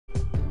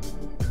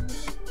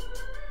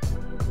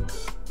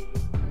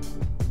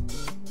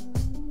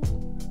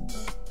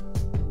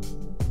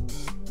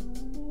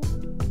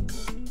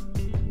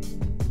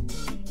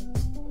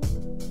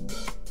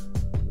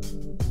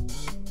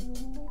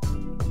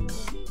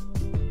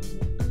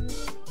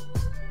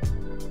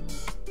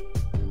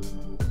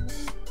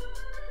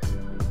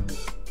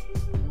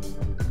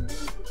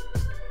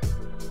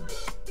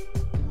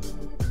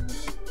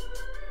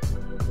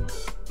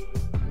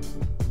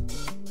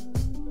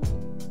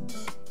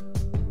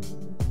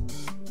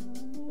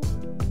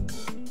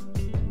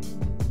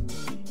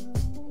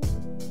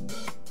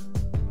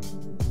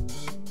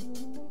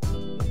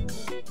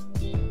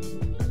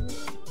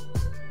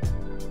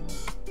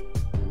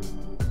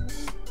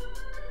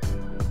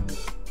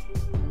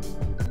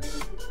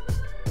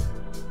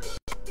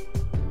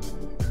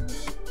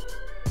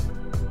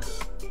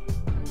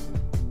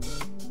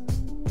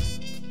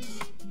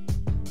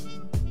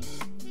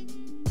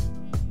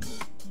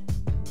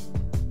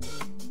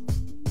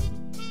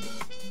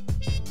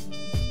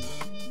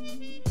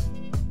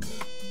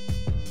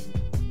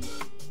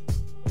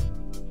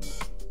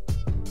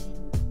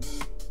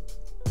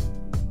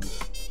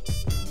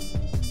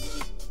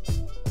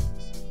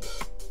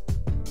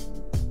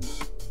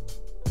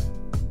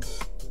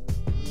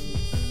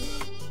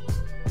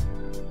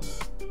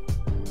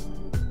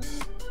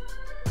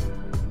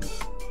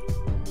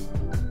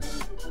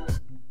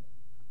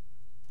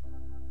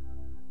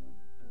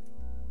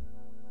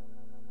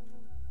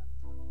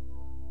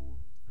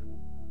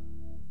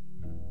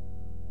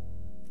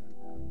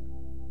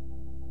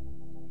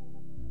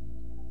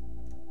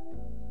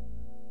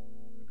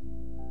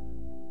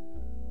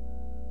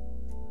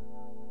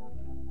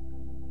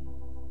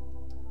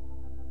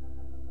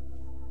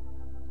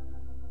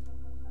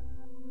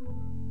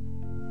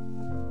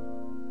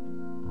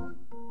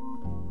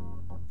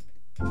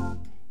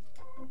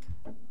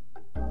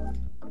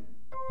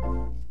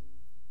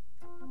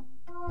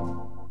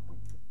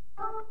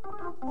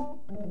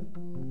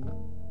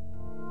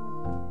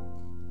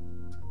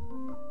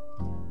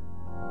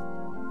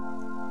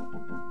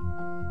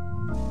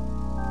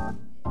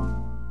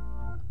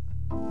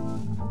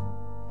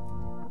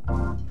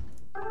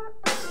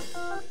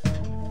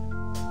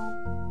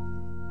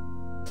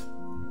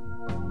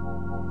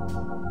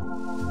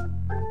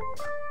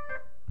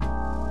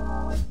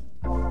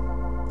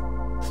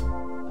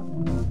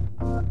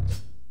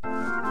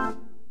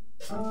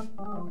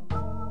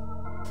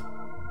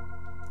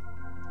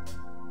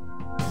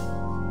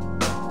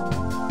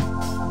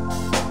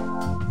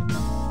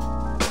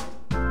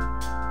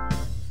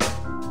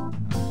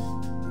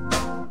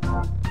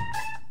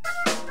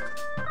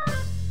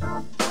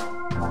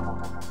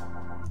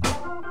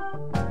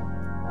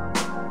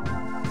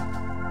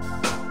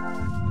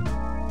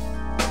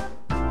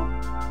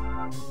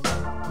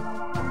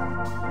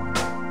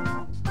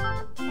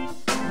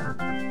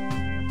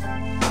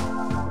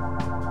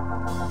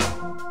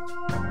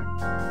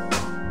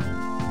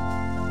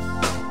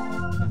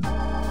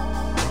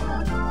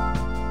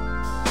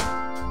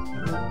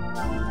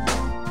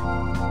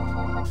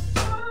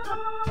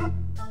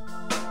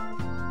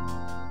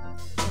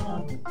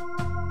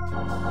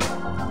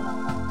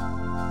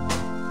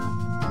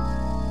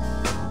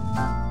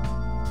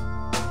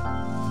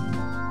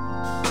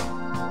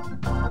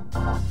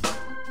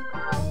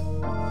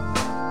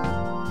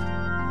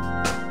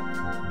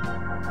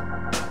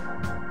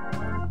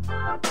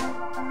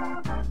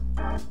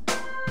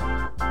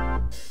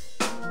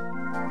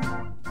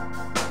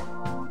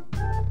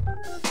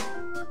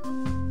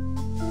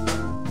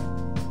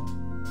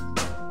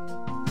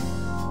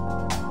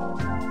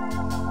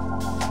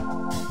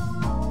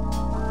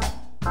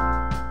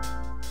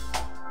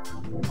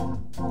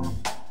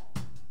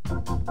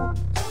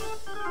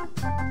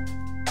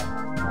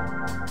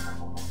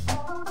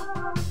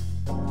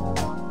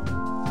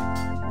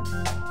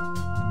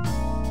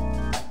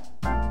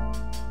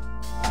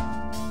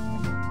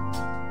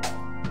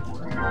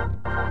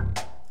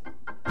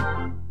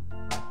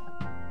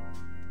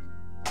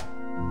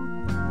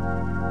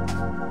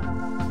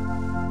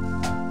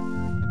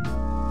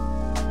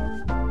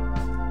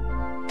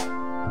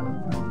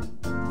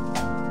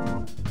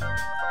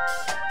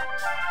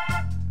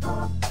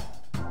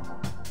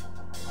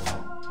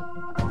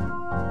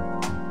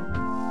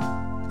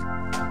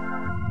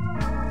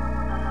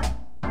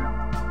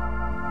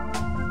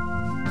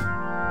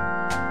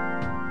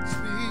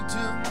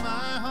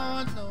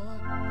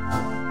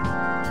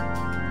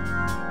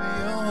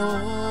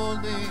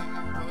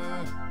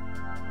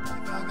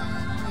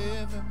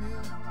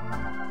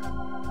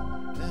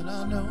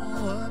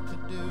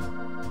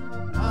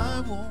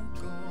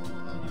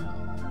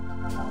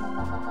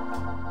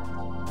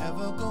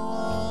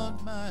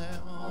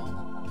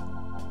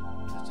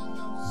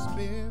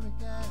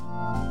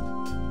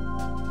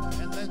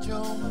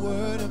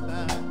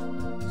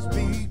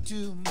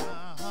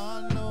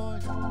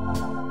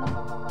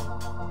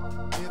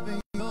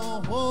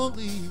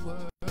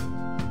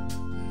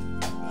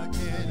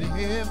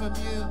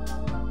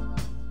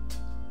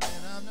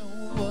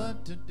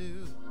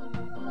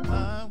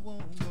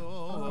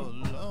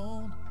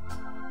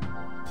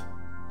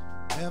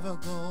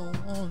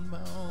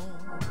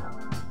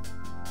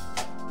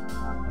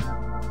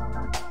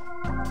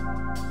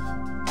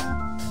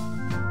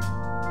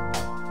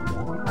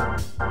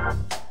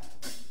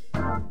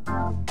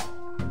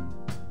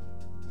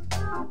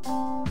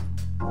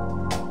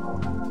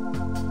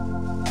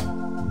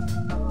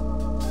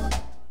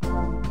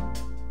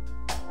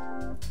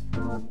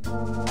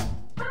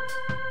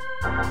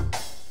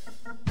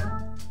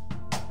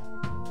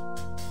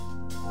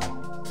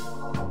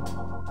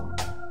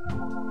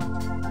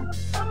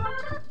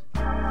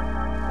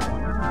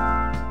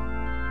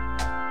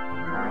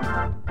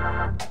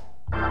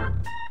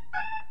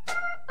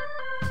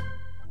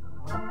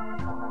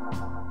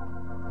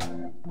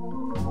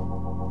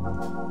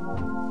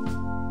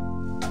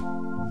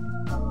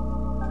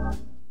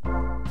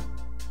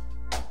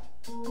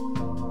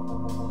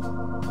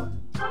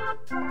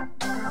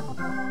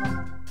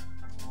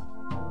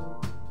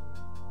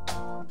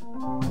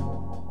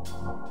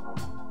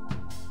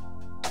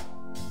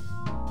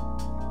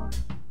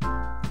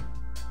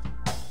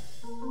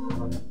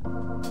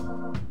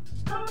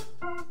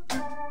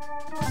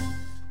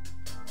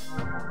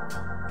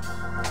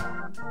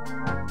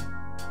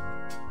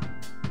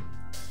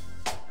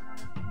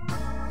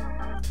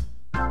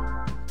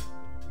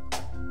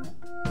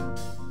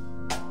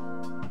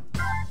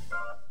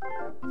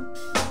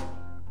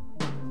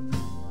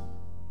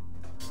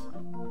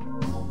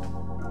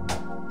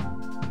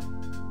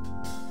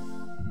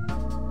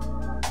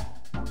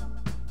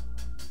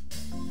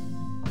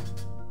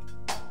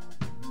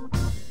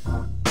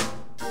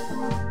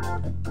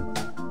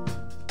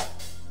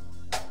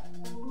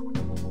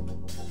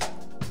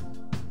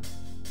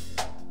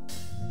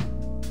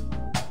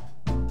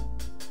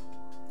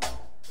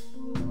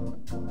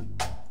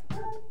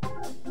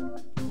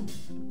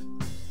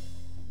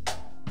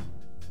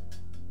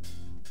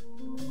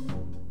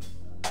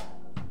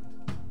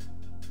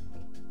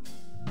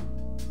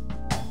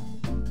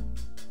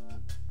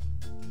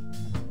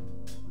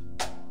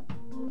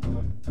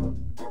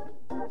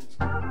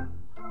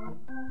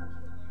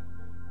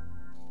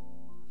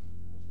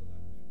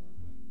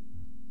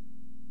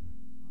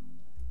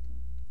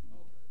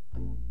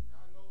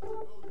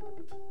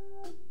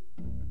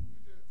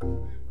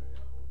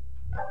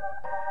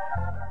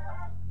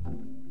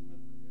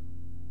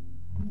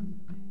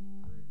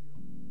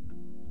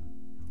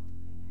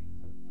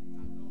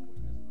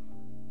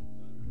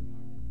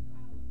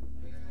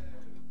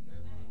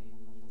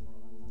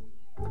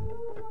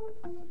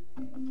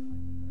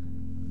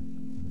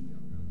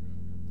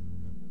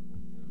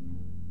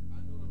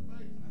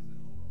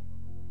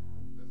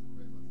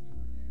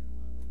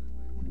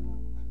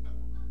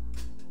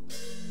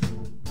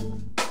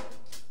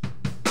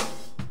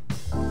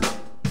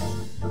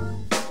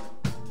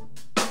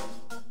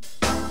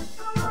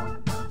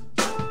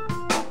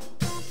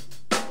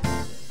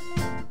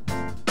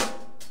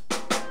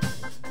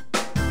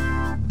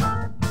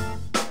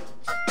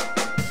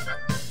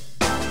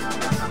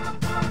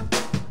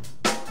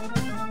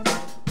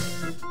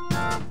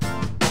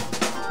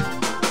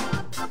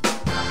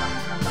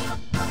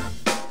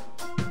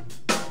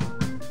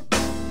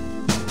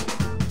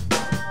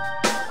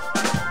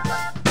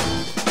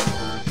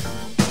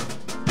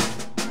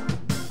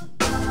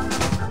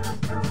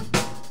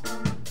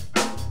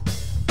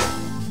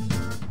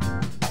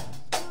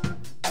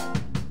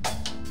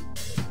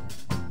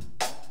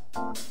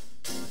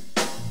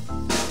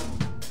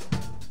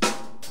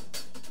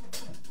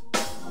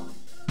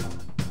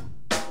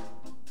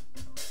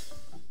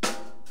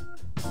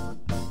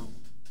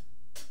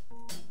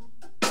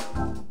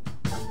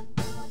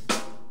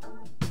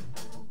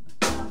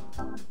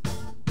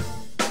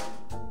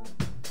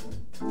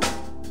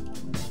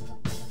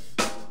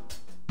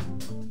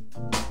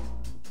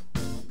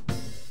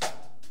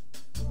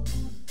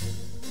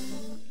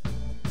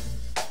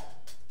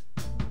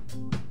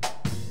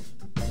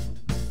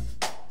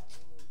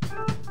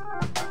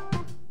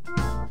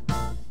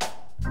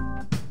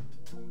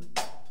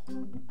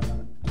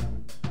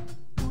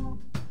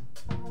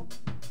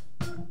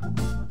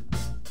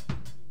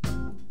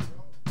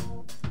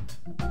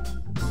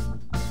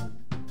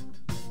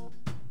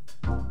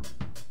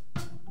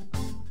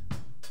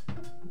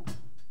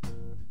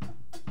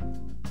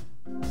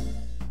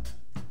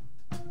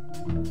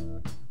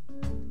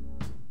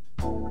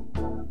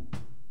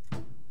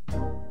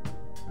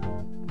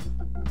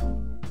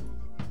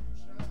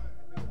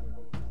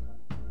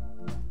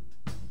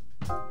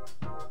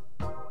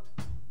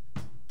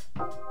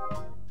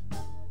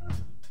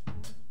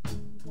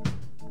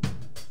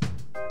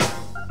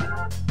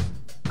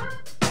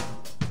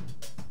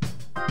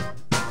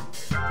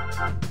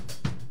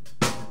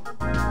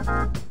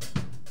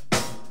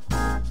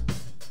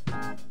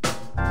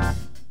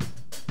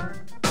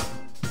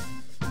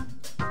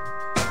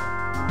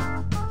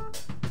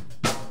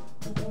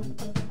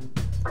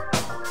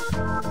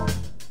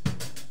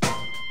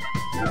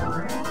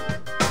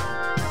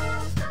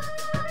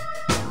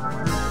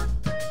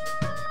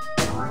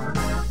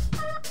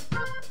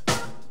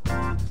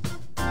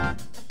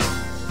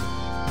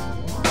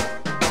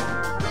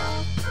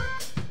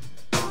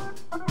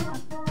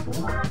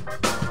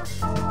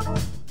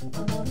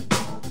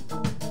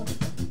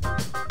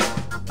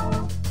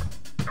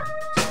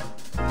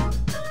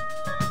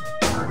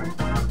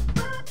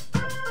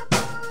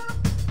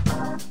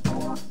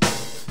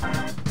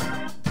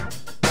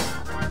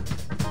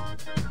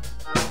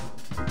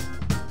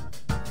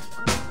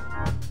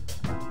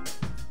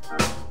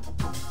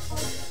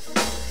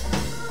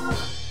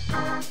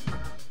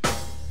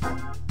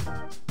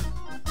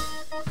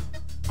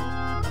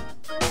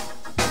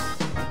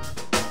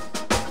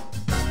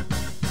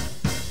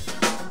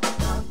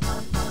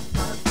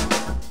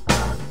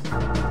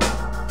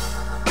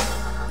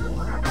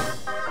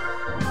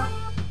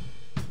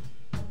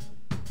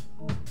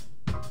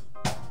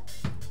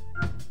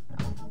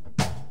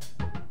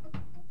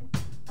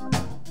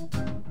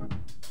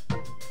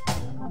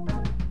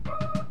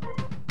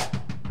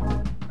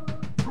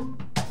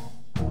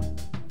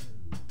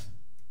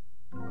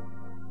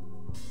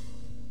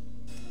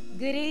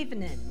Good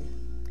evening.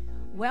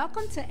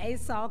 Welcome to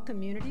ASAW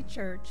Community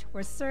Church,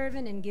 where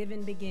serving and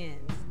giving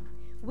begins.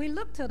 We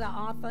look to the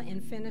author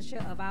and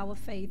finisher of our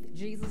faith,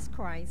 Jesus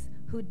Christ,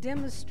 who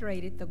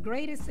demonstrated the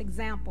greatest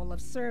example of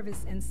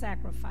service and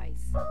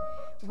sacrifice.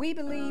 We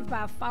believe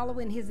by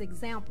following his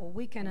example,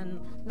 we can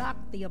unlock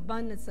the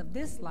abundance of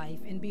this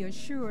life and be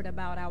assured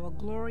about our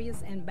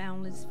glorious and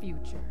boundless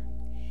future.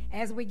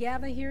 As we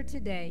gather here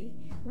today,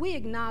 we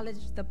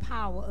acknowledge the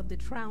power of the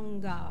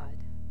triune God.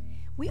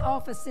 We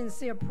offer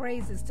sincere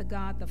praises to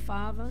God the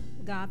Father,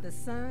 God the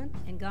Son,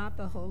 and God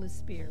the Holy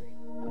Spirit.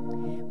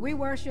 We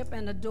worship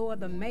and adore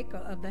the maker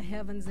of the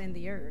heavens and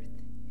the earth.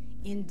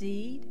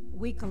 Indeed,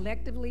 we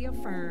collectively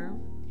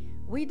affirm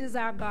we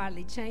desire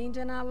godly change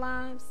in our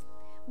lives.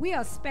 We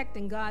are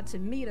expecting God to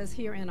meet us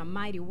here in a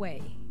mighty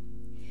way.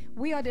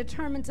 We are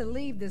determined to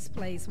leave this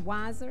place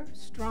wiser,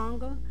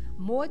 stronger,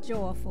 more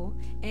joyful,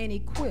 and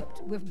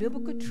equipped with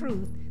biblical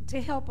truth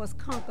to help us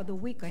conquer the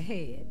week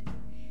ahead.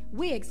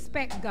 We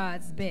expect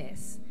God's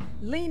best,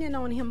 leaning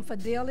on him for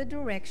daily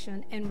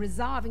direction and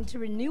resolving to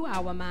renew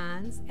our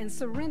minds and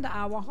surrender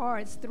our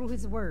hearts through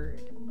his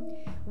word.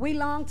 We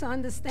long to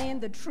understand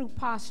the true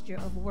posture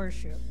of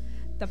worship,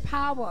 the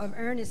power of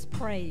earnest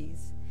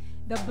praise,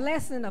 the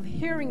blessing of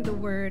hearing the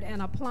word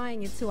and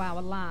applying it to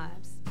our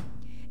lives.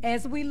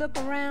 As we look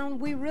around,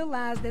 we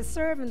realize that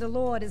serving the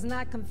Lord is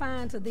not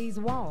confined to these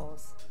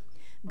walls.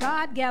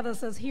 God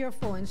gathers us here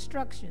for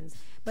instructions,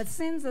 but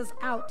sends us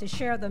out to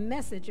share the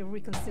message of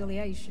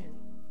reconciliation.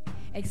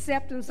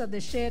 Acceptance of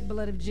the shed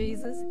blood of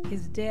Jesus,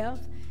 his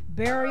death,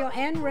 burial,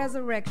 and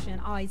resurrection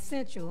are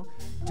essential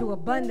to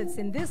abundance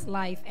in this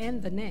life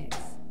and the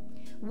next.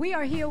 We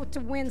are here to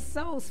win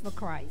souls for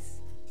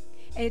Christ.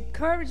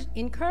 Encourage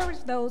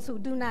those who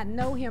do not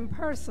know him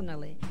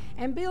personally,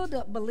 and build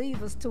up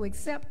believers to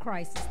accept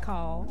Christ's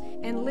call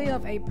and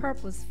live a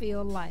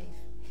purpose-filled life.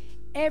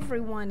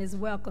 Everyone is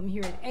welcome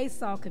here at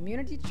ASAW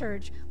Community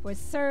Church, where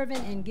serving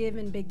and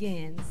giving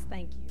begins.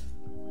 Thank you.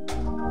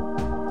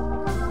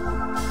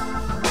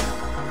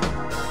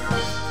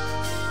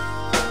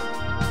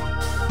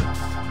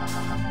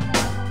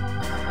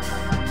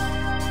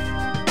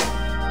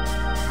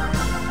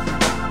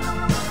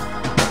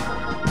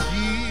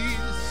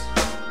 Jesus,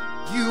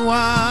 you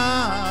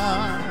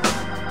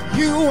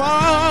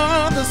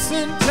are the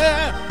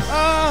center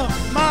of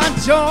my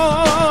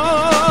joy.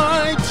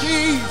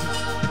 Jesus,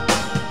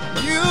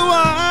 you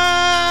are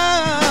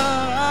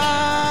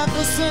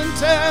the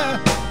center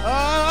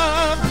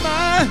of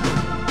my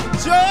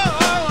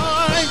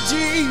joy.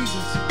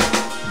 Jesus,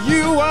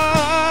 you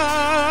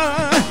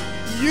are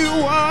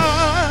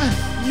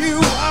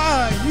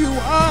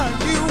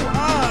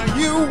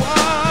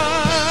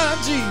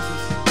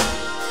Jesus.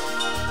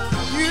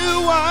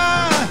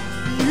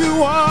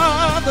 You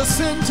are the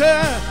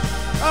center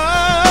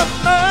of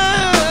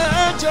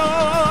my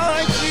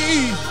joy.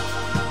 Jesus,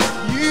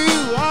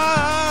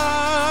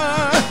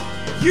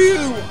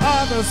 you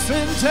are the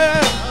center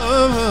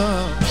of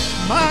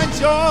my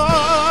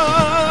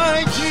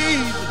joy.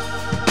 Jesus,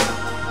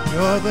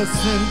 you're the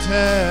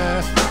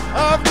center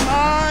of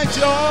my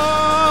joy.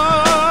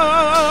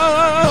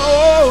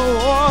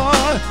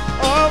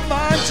 Of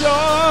my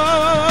joy.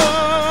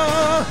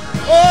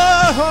 Oh,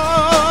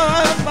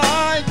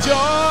 my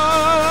joy.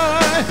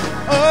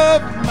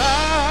 Of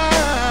my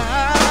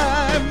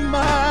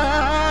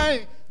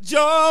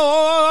joy.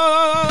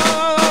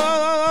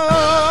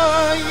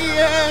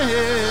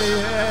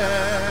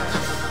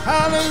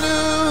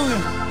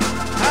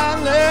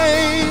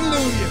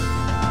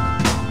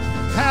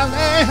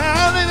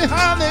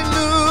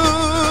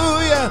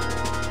 Hallelujah.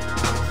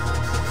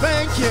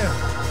 Thank you.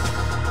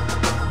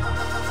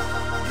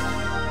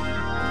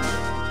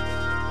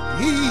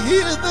 He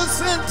is the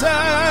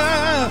center.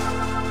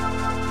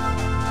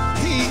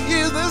 He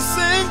is the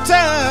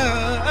center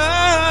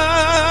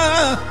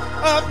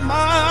of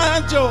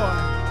my joy.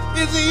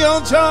 Is he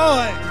your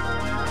joy?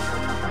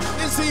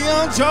 Is he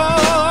your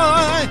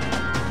joy?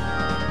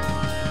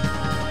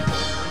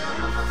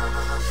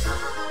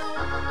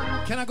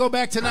 Can I go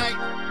back tonight?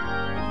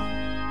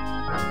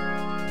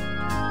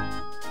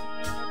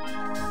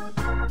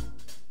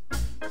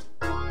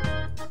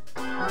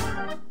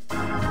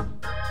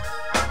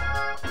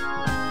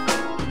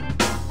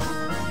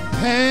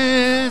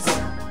 Pass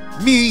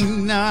me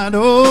not,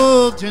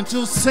 oh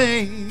gentle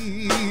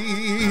Savior,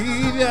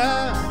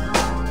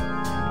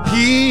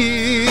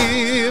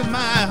 hear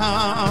my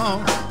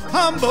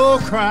humble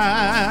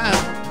cry,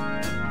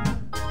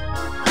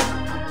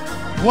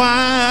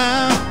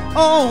 while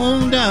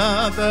on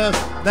other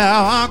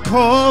thou art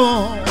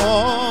calling.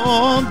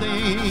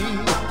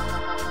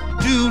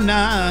 Do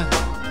not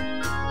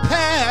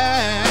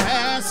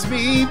pass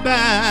me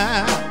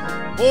by,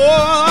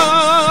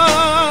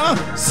 oh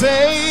Savior,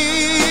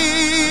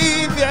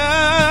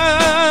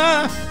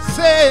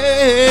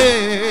 Savior,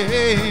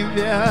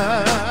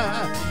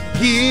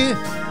 hear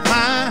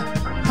my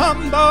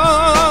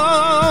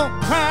humble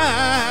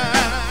cry,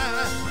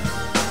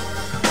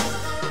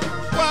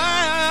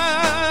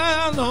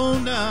 while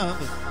on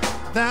other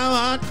thou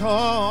art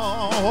calling.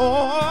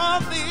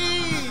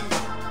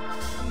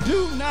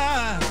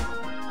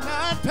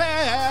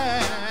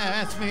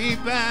 me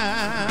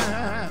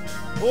by.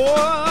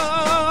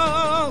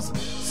 Oh,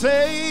 Savior,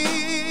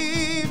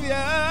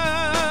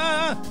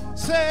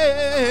 Savior,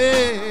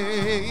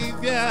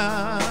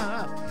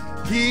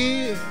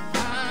 hear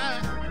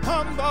my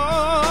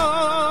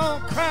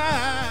humble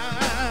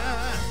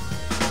cry.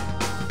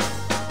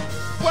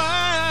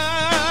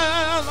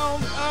 While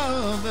on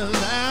others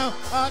thou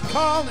art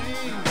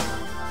calling,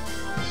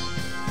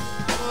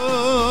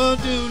 oh,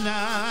 do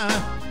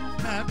not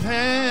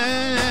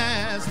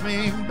pass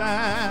me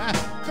by.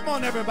 Come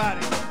on,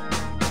 everybody.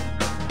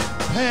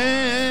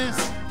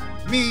 Pass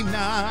me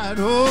not,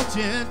 oh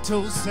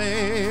gentle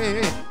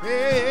Savior,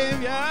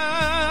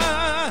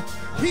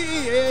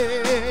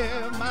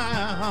 hear my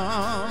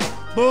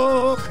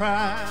humble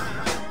cry.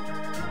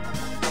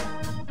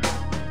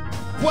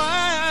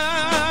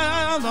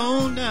 While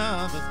on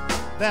others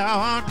thou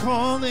art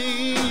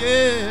calling,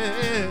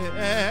 yeah,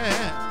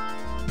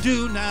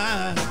 do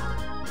not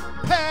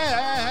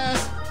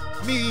pass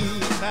me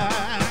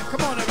by.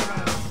 Come on, everybody.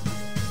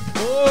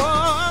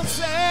 Oh,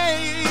 Savior,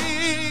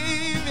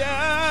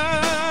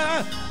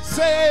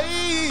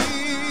 Savior,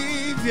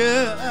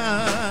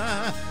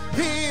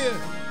 hear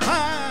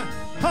my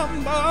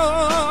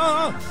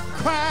humble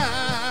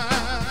cry.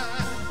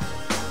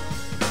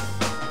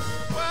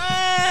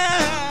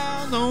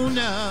 While on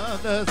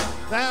others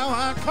thou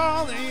art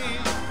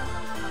calling,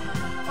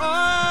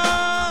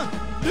 oh,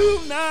 do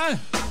not,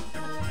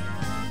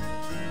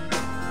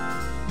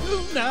 do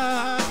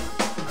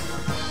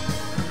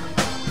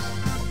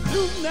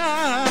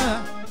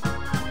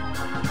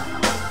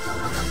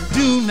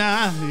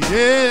not,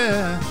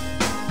 yeah,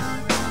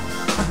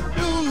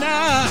 do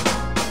not,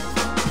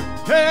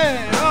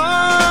 hey,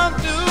 oh,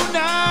 do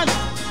not,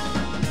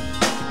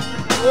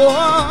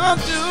 oh,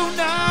 do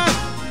not,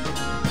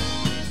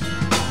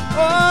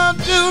 oh,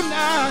 do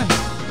not,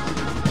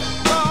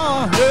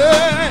 oh,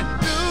 hey,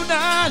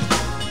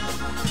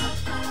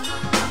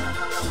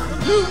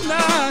 do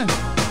not,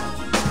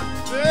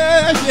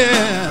 yeah,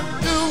 yeah,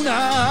 do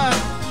not.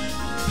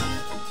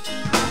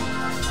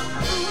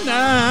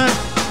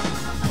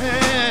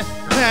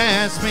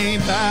 Pass me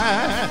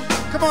by.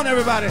 Come on,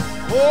 everybody.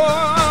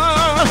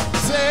 Oh,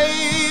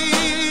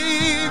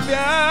 Savior,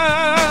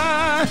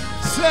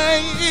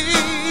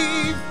 Savior,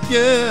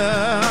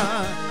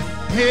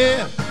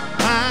 hear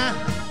my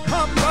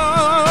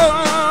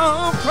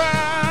humble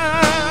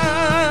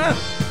cry.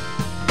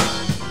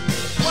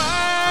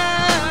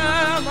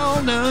 While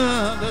on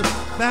others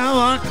thou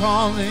art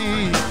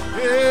calling,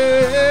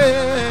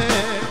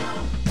 yeah,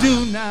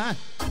 do not,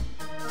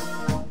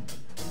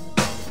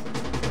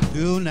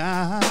 do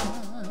not,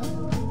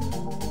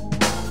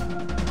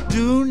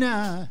 do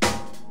not,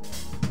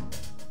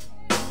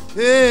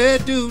 yeah,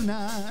 do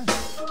not.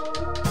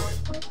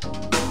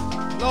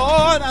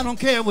 Lord, I don't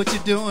care what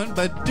you're doing,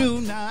 but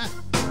do not,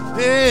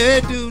 yeah,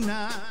 do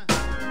not.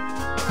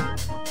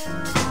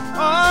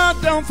 Oh,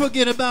 don't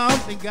forget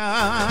about me,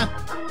 God.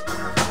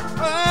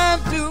 Oh,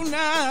 do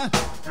not.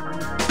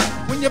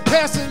 When you're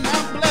passing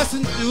out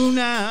blessings, do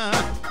not.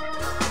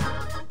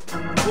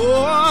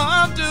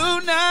 Oh,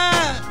 do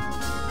not.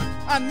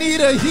 I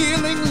need a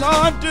healing,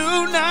 Lord,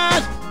 do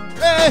not,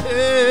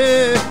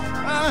 hey,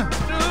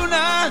 do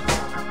not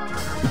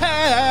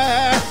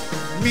pass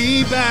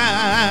me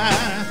by.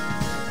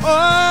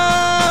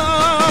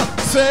 Oh,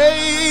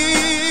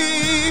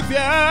 Savior,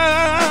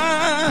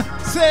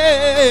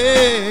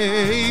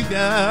 Savior,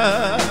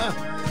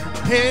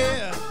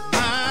 hear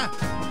my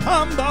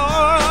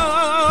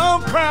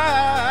humble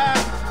cry.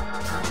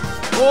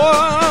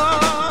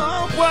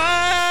 Oh,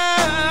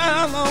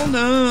 while on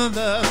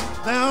others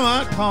thou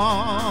art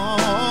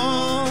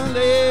calling,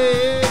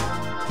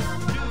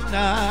 do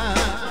not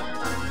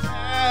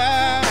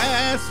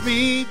pass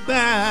me by.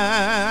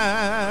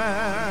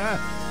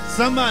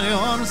 Somebody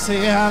ought to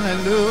say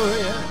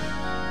hallelujah.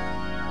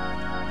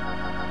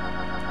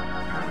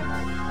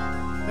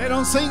 They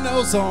don't sing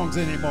those songs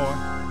anymore.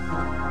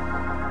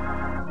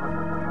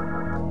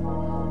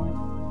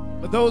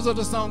 But those are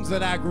the songs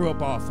that I grew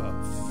up off of.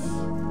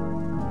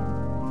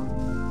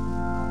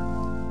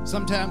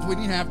 Sometimes we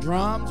didn't have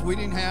drums, we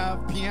didn't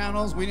have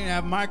pianos, we didn't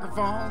have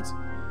microphones.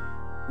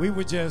 We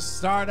would just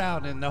start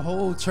out and the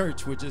whole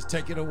church would just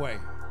take it away.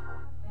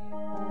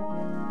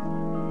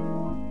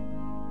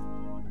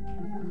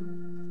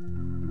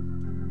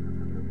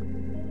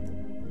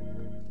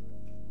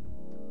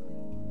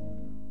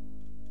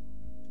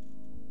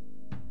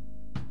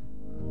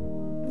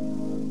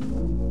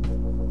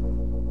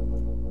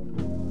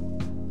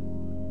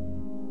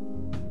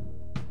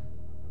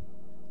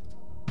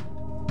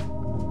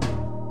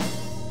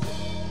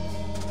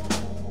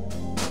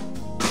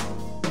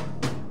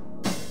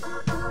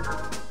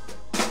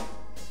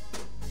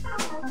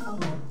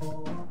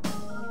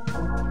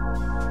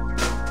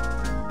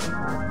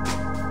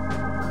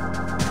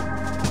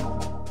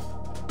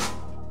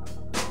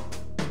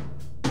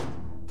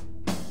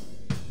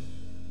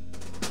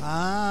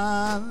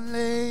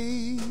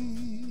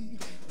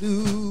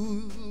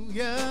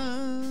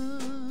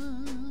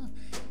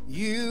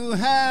 You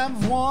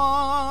have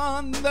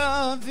won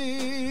the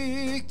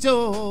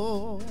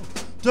victory.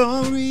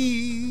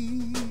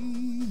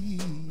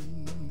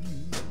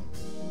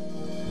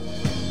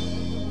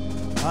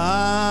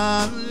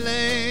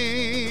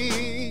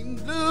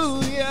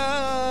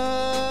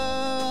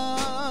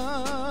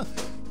 Hallelujah.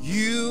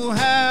 You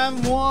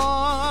have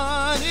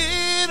won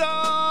it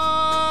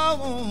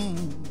all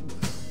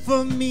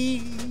for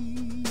me.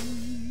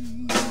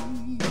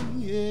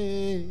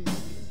 Yeah.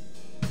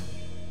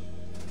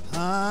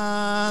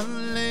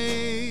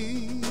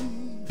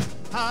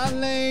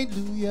 Hallelujah.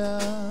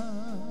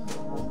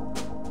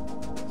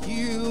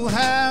 You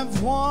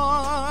have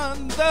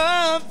won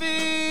the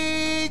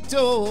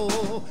victory.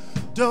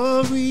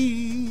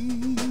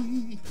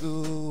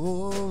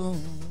 Oh.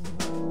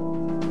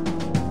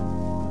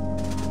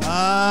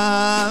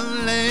 Hallelujah.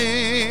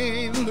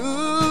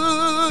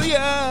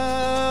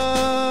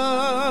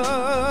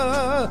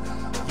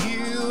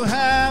 You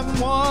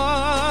have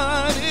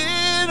won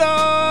it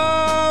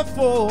all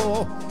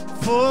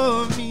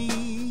for me.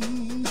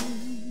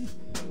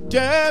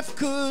 Death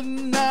could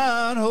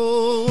not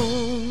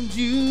hold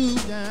you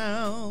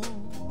down.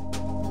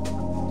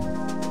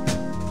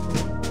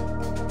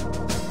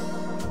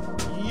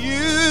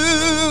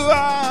 You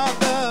are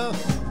the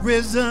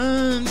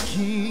risen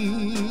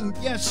King.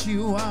 Yes,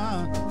 you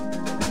are.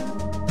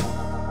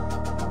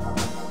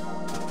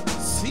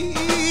 Seated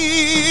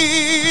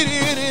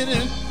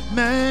in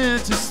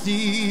majesty.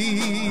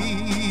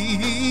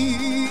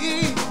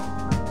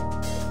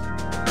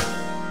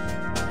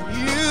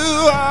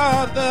 You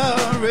are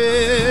the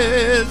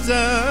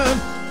risen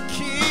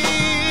King.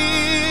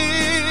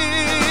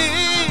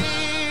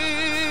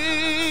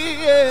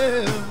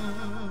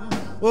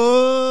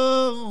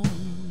 Oh,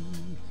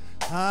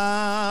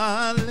 hallelujah.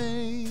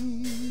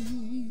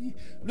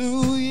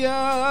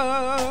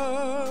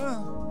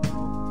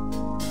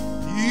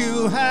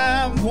 You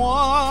have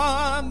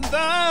won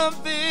the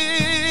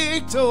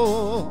victory,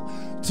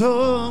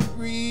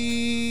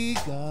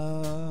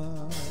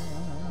 God.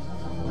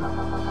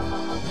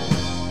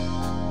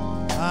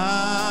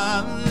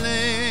 Hallelujah.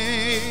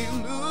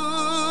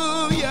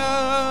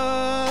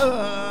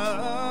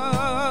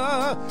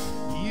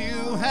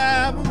 You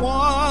have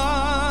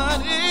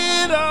won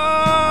it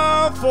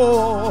all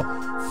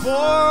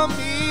for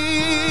me.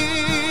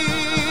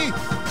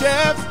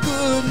 Death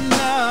could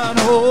not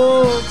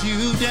hold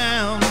you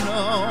down,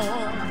 no.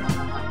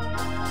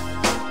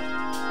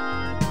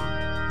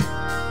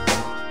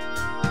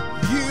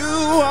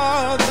 You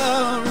are the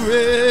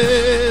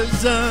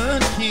risen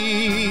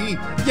King.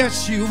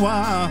 Yes, you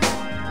are.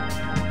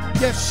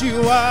 Yes,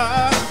 you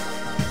are.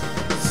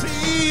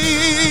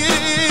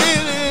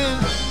 Seated in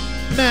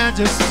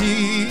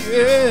majesty.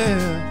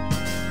 Yeah.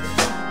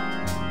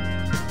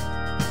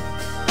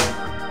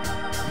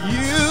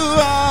 You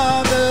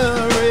are the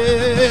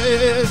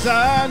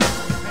risen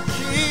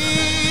King.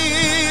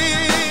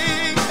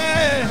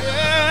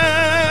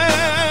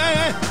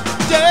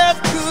 Death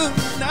could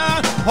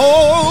not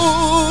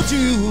hold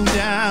you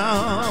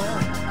down.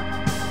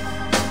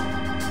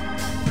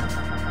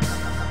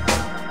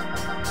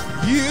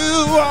 You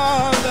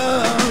are the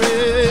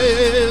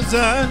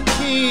risen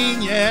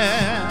King,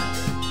 yeah.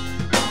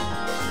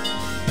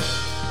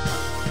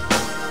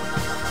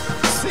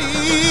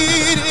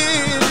 Seated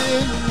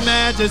in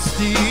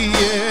majesty,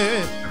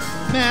 yeah.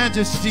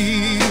 Majesty,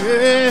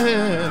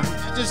 yeah.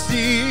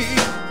 Majesty.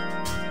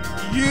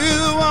 You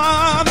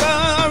are the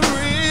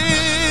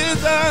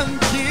risen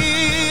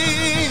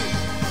King.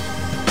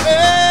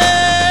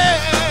 Yeah.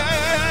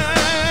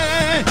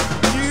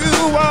 You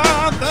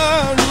are the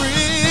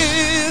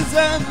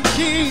risen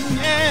King,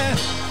 yeah.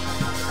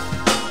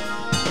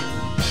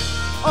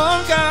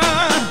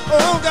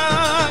 Oh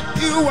God,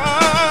 you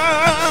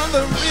are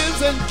the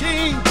risen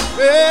King.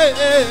 Yeah.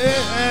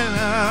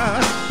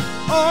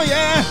 Oh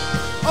yeah,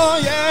 oh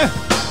yeah,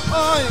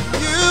 oh,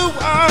 you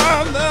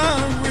are the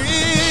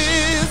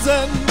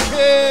risen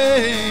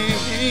King.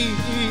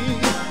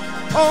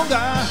 Oh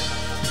God,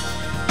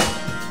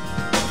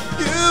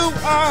 you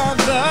are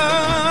the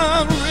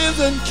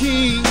risen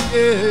King.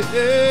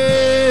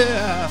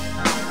 Yeah.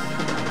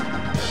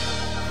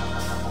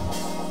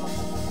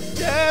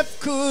 Death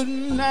could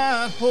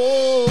not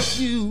hold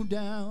you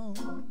down.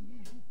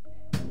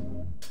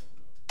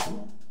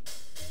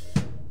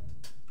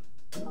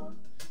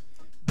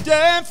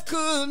 Death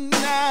could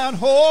not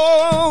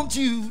hold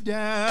you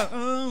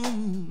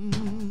down.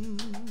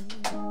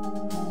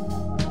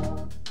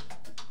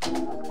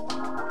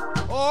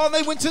 Oh,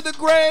 they went to the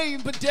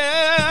grave, but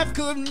death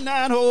could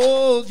not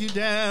hold you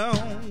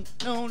down.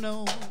 No,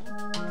 no.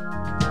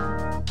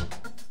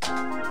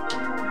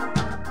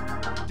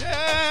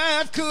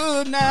 Death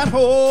could not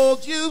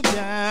hold you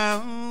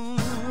down.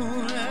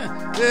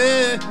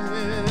 Yeah.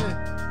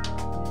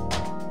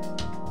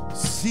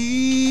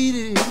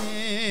 Seated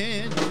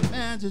in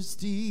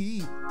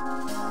majesty.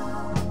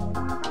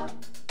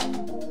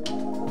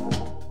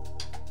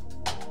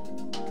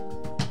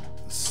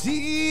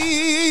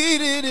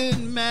 Seated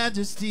in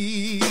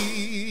majesty.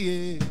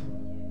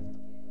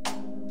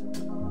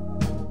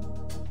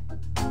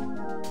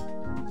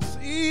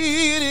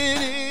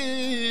 Seated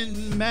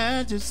in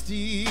majesty.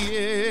 majesty.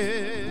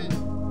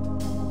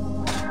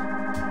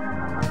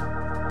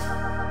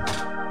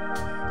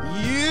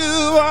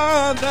 You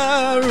are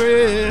the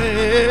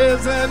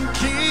risen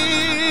King.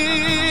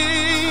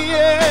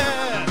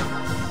 Yeah.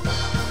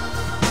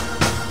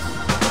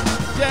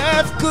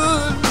 Death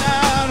could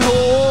not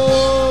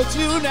hold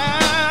you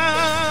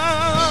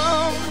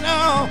down.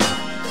 No.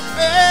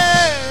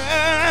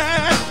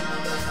 Yeah.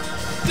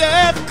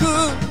 Death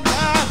could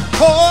not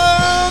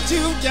hold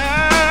you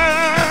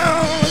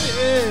down.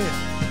 Yeah.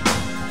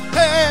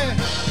 Hey.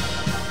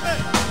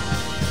 Hey.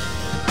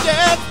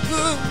 Death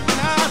could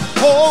not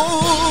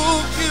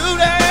hold you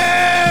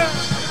down.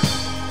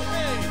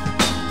 Hey.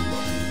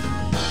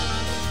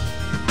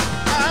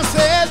 I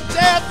said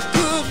death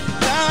could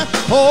not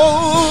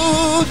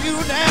hold you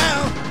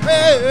down.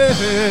 Hey.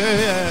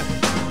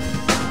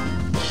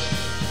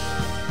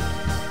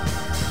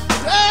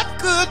 Death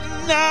could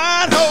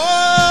not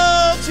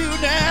hold you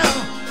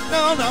down.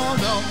 No, no,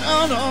 no,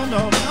 no, no,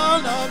 no, no,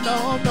 no,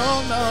 no,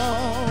 no, no.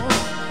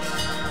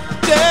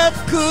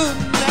 Death could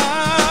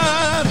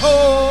not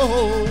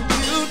hold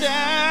you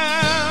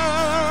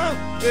down.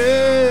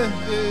 Yeah,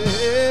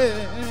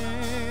 yeah,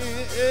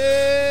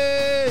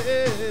 yeah.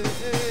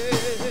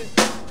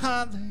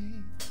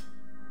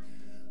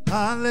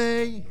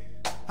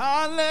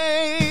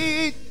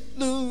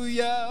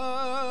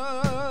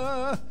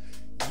 Hallelujah.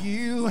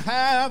 You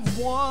have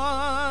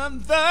won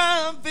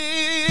the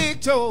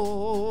victory.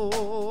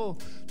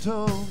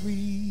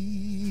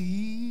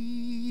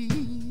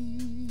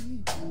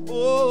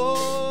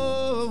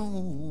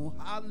 Oh,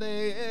 hallelujah.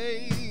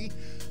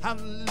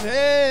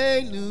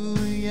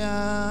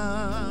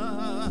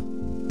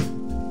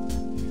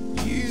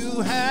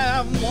 You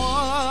have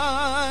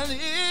won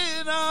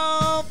it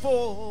all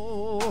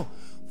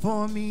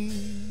for me.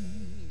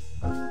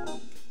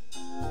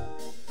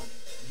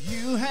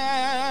 You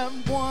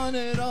have won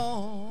it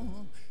all.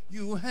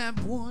 You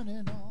have won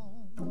it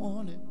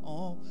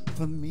all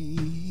for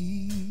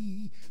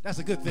me. That's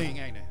a good thing,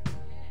 ain't it?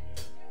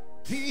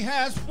 He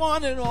has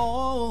won it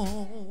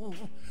all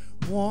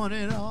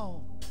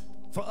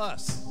for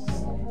us.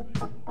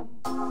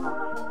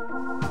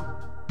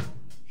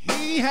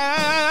 He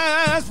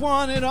has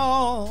won it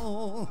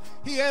all.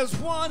 He has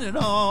won it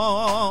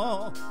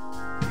all.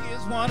 He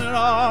has won it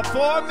all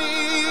for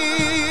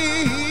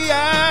me. He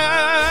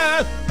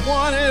has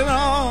won it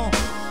all.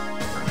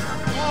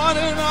 Won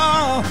it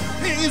all.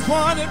 He's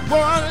won it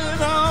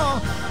all.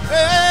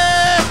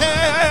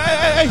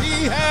 Hey,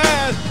 he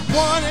has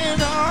won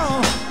it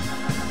all.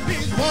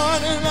 He's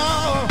won it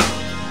all.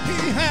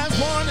 He has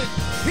won it.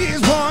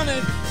 He's won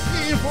it.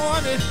 He's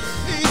won it.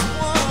 He's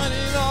won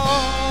it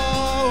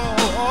all.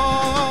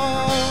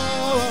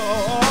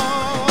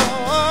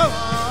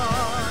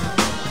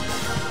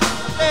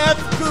 Death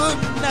could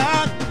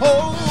not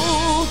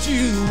hold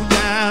you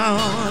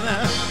down.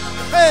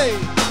 Hey.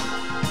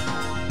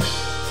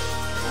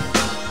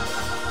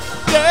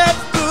 Death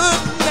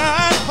could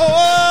not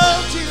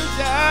hold you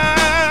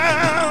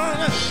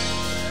down.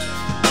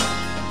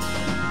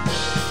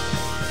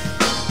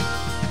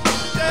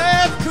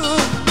 Death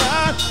could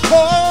not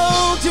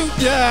hold you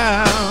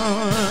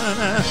down.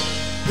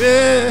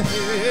 Yeah,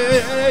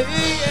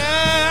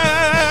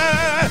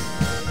 yeah.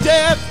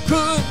 Death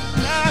could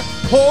not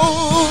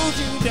hold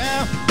you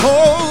down.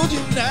 Hold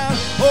you down.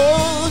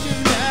 Hold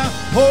you down.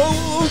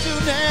 Hold you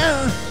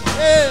down.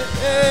 Yeah,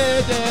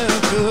 yeah.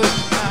 Death could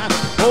not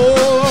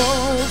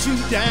hold you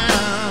down.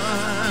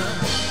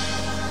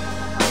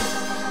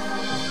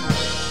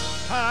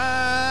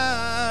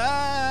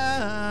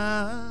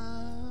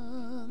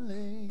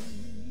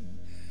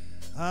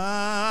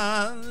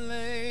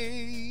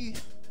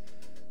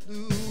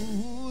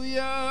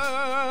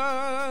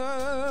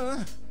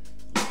 Hallelujah.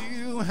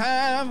 You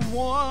have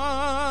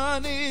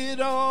won it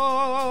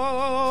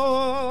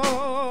all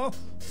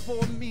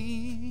for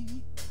me,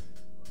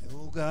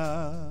 oh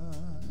God.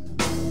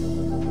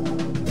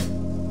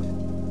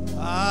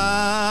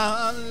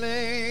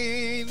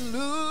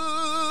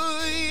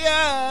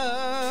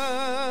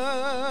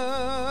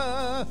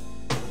 Hallelujah.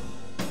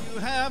 You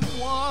have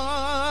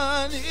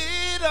won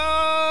it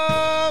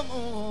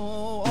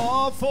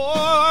all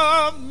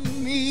for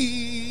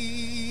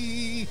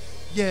me.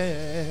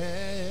 Yeah.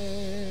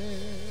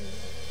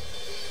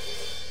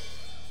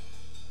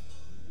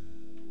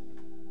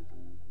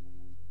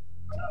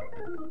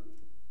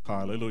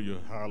 Hallelujah.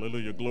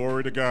 Hallelujah.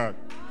 Glory to God.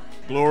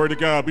 Glory to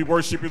God. We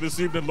worship you this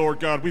evening, Lord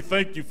God. We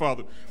thank you,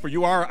 Father, for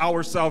you are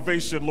our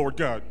salvation, Lord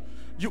God.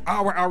 You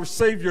are our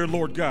Savior,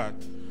 Lord God.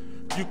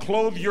 You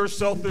clothed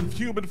yourself in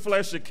human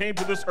flesh and came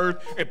to this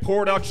earth and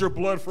poured out your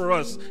blood for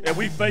us. And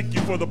we thank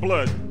you for the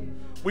blood.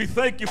 We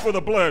thank you for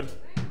the blood.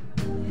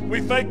 We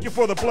thank you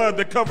for the blood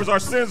that covers our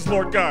sins,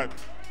 Lord God.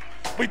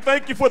 We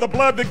thank you for the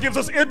blood that gives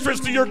us entrance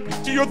to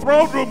your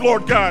throne room,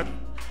 Lord God.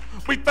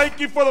 We thank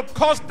you for the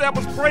cost that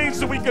was paid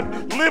so we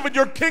can live in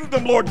your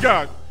kingdom, Lord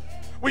God.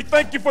 We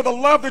thank you for the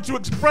love that you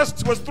expressed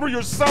to us through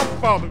your Son,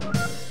 Father.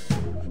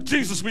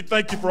 Jesus, we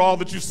thank you for all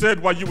that you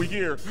said while you were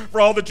here,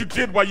 for all that you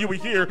did while you were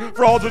here,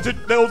 for all those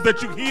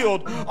that you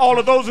healed, all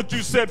of those that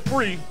you set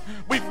free.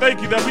 We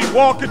thank you that we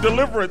walk in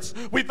deliverance.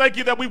 We thank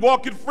you that we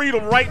walk in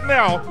freedom right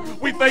now.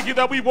 We thank you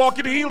that we walk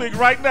in healing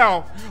right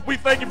now. We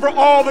thank you for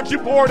all that you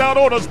poured out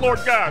on us, Lord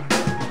God.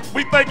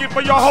 We thank you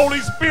for your Holy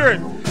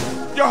Spirit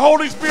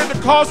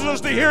that causes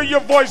us to hear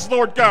your voice,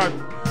 Lord God.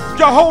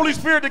 Your Holy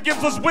Spirit that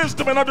gives us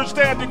wisdom and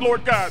understanding,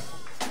 Lord God.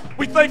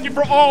 We thank you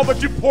for all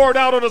that you poured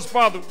out on us,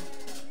 Father.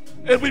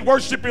 And we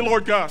worship you,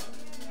 Lord God.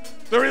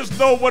 There is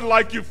no one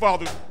like you,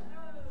 Father.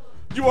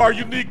 You are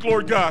unique,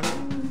 Lord God.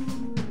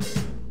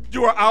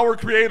 You are our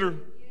creator.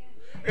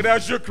 And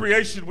as your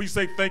creation, we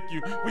say thank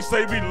you. We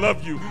say we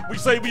love you. We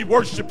say we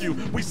worship you.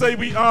 We say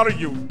we honor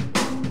you.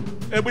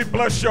 And we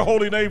bless your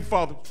holy name,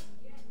 Father.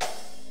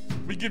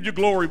 We give you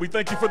glory. We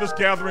thank you for this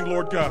gathering,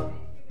 Lord God.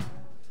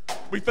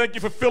 We thank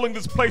you for filling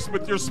this place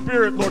with your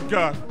spirit, Lord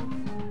God.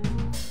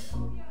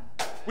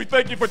 We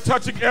thank you for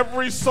touching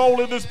every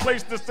soul in this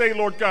place this day,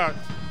 Lord God.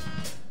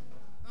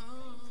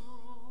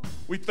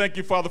 We thank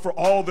you, Father, for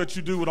all that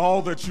you do and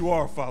all that you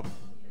are, Father.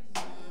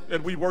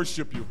 And we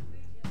worship you.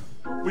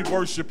 We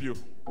worship you.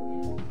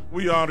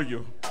 We honor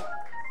you.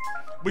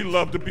 We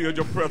love to be in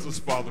your presence,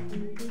 Father.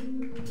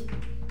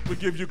 We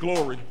give you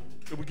glory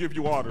and we give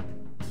you honor.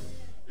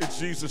 In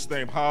Jesus'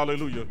 name,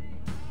 hallelujah.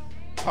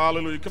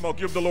 Hallelujah. Come on,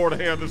 give the Lord a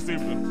hand this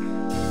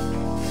evening.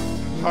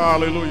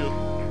 Hallelujah.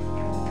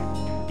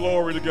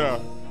 Glory to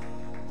God.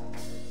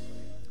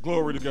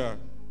 Glory to God.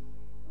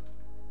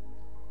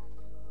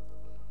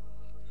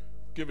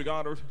 Giving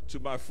honor to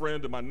my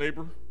friend and my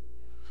neighbor,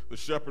 the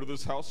shepherd of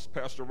this house,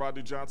 Pastor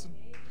Rodney Johnson,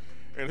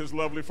 and his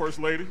lovely First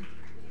Lady.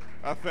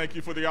 I thank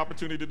you for the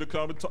opportunity to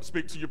come and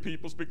speak to your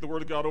people, speak the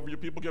word of God over your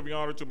people, giving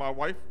honor to my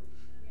wife,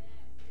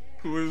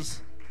 who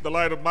is the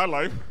light of my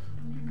life.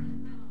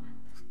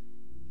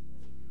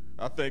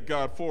 I thank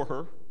God for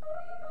her.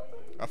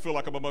 I feel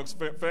like I'm amongst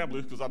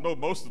family because I know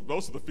most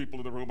of the people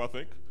in the room, I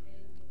think.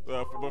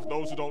 For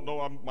those who don't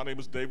know, my name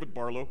is David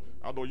Barlow.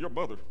 I know your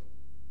mother.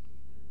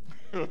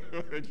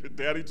 And your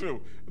daddy,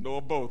 too. I know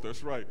them both.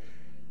 That's right.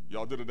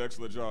 Y'all did an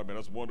excellent job, man.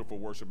 That's wonderful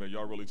worship, man.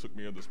 Y'all really took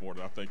me in this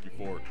morning. I thank you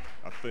for it.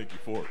 I thank you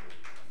for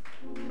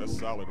it. That's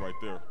solid right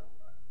there.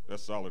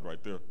 That's solid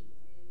right there.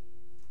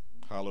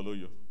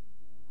 Hallelujah.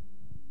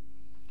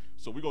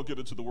 So we're going to get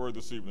into the word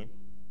this evening.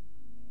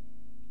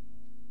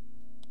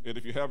 And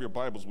if you have your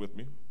Bibles with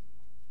me,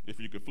 if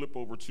you could flip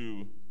over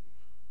to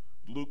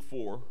Luke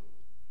 4,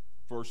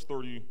 verse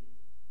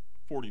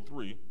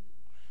 43,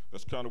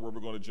 that's kind of where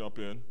we're going to jump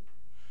in.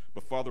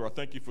 But Father, I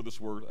thank you for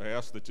this word. I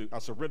ask that I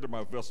surrender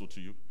my vessel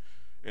to you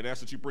and ask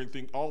that you bring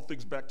all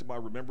things back to my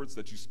remembrance,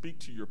 that you speak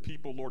to your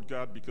people, Lord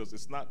God, because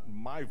it's not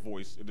my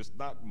voice and it's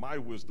not my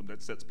wisdom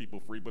that sets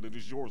people free, but it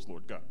is yours,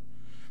 Lord God.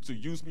 So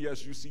use me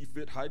as you see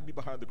fit. Hide me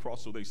behind the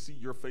cross so they see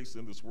your face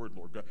in this word,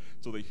 Lord God,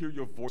 so they hear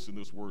your voice in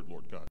this word,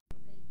 Lord God.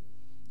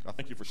 I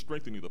thank you for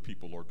strengthening the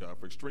people, Lord God,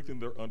 for strengthening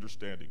their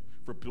understanding,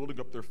 for building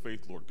up their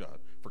faith, Lord God,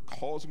 for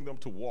causing them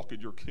to walk in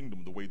your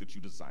kingdom the way that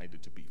you designed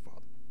it to be,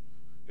 Father.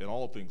 In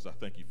all things, I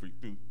thank you for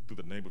through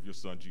the name of your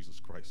Son, Jesus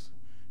Christ.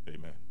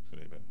 Amen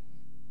and amen.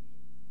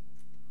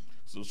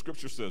 So the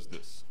scripture says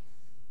this.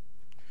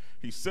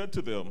 He said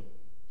to them,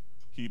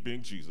 he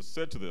being Jesus,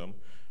 said to them,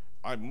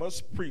 I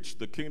must preach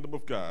the kingdom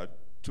of God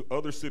to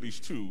other cities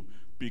too,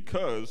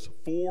 because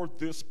for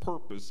this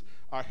purpose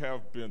I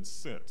have been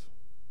sent.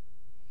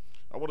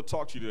 I want to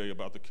talk to you today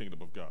about the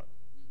kingdom of God.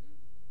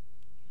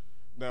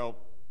 Now,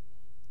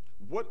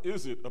 what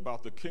is it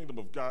about the kingdom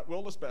of God?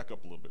 Well, let's back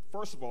up a little bit.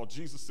 First of all,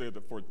 Jesus said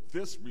that for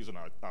this reason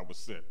I was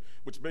sent,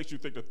 which makes you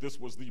think that this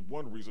was the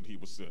one reason he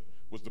was sent,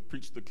 was to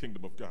preach the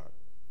kingdom of God.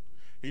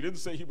 He didn't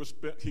say he was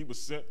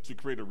sent to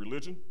create a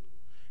religion.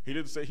 He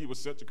didn't say he was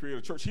sent to create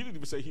a church. He didn't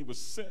even say he was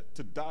sent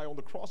to die on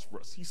the cross for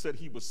us. He said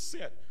he was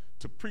sent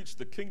to preach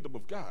the kingdom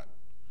of God.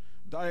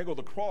 Dying on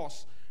the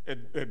cross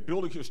and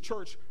building his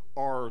church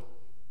are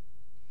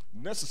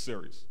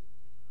necessaries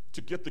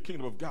to get the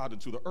kingdom of God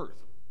into the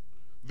earth.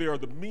 They are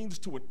the means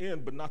to an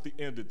end, but not the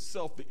end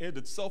itself. The end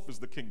itself is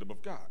the kingdom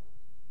of God.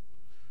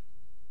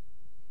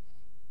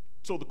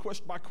 So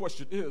my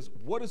question is,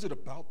 what is it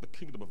about the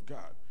kingdom of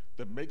God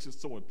that makes it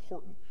so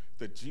important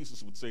that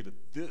Jesus would say that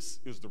this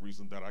is the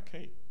reason that I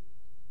came?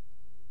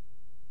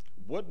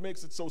 What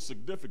makes it so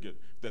significant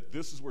that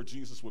this is where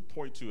Jesus would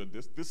point to, and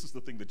this is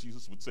the thing that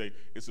Jesus would say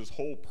is his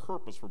whole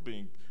purpose for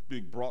being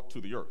brought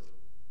to the earth?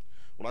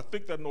 Well, I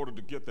think that in order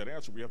to get that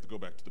answer, we have to go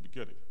back to the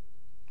beginning.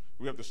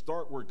 We have to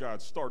start where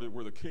God started,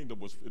 where the kingdom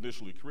was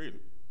initially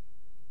created.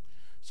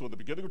 So in the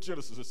beginning of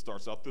Genesis, it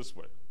starts out this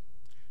way.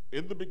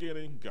 In the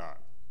beginning, God.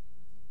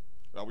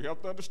 Now we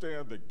have to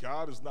understand that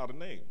God is not a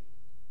name.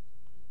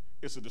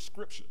 It's a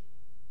description.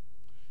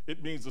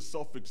 It means a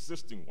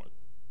self-existing one.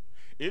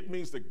 It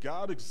means that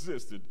God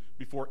existed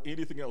before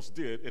anything else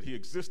did, and he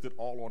existed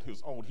all on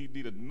his own. He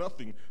needed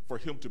nothing for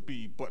him to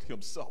be but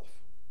himself.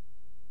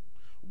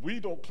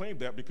 We don't claim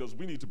that because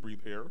we need to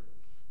breathe air.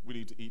 We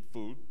need to eat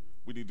food.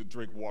 We need to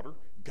drink water.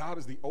 God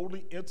is the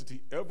only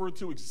entity ever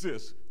to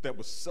exist that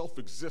was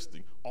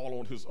self-existing all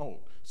on his own.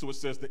 So it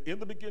says that in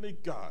the beginning,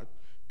 God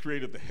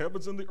created the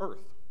heavens and the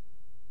earth.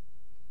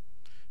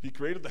 He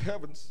created the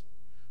heavens,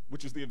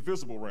 which is the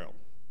invisible realm.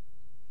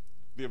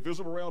 The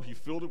invisible realm, he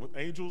filled it with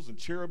angels and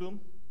cherubim.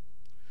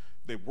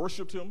 They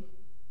worshiped him.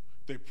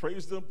 They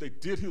praised him. They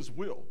did his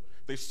will.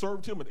 They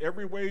served him in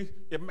every way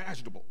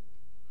imaginable.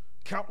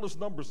 Countless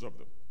numbers of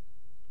them.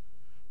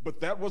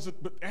 But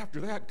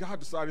after that, God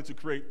decided to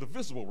create the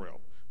visible realm.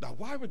 Now,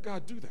 why would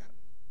God do that?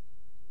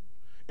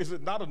 Is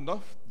it not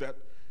enough that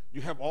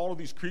you have all of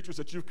these creatures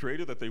that you've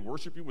created, that they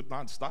worship you with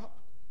nonstop,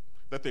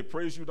 that they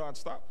praise you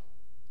nonstop?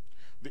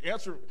 The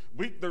answer,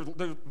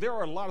 there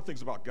are a lot of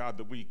things about God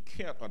that we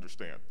can't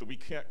understand, that we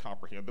can't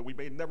comprehend, that we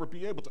may never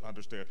be able to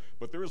understand.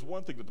 But there is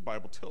one thing that the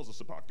Bible tells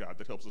us about God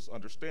that helps us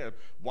understand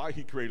why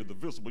he created the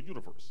visible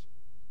universe.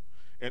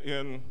 And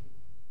in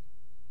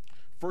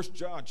 1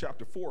 John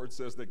chapter 4, it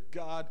says that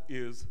God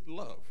is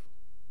love.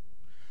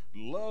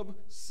 Love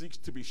seeks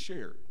to be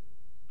shared.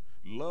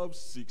 Love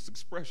seeks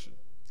expression.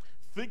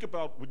 Think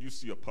about when you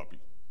see a puppy,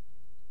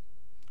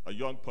 a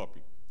young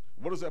puppy.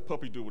 What does that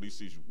puppy do when he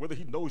sees you, whether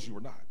he knows you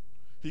or not?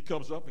 He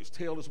comes up, his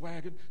tail is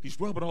wagging, he's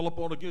rubbing all up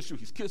on against you,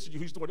 he's kissing you,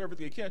 he's doing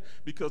everything he can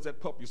because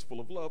that puppy is full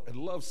of love, and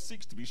love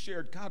seeks to be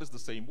shared. God is the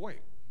same way.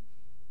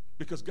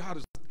 Because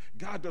God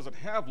doesn't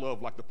have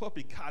love like the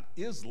puppy, God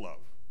is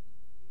love.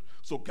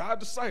 So God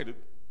decided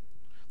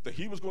that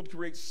he was going to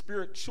create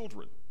spirit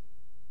children,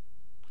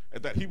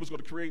 and that he was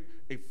going to create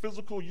a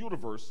physical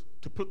universe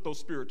to put those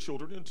spirit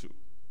children into.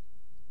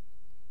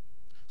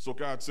 So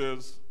God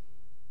says,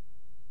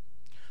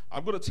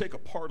 I'm going to take a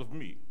part of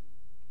me,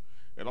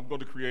 and I'm going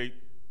to create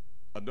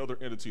another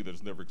entity that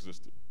has never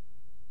existed.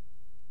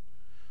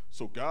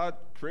 So God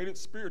created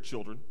spirit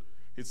children.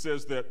 It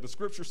says that, the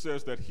scripture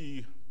says that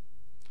he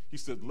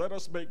said, let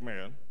us make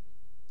man,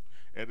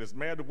 and as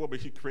man and woman,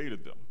 he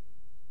created them.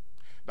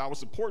 Now,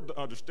 it's important to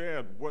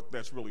understand what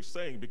that's really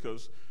saying,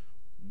 because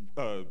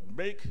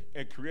make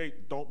and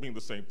create don't mean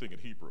the same thing in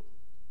Hebrew.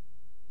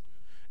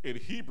 In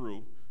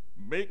Hebrew,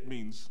 make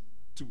means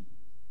to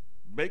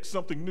make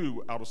something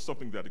new out of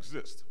something that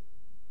exists.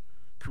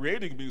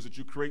 Creating means that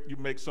you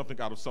make something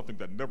out of something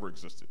that never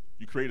existed.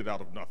 You create it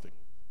out of nothing.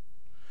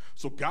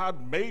 So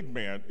God made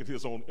man in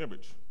his own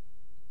image.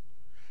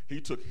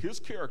 He took his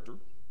character,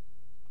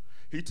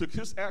 he took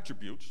his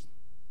attributes,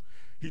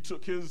 he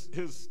took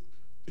his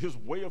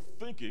way of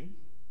thinking,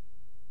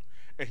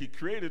 and he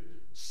created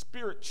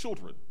spirit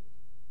children.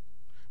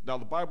 Now,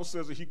 the Bible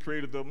says that he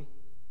created them,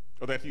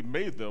 or that he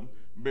made them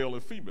male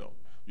and female.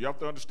 You have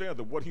to understand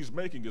that what he's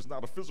making is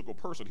not a physical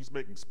person. He's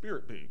making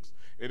spirit beings.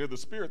 And in the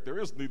spirit, there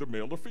is neither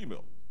male nor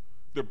female.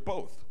 They're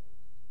both,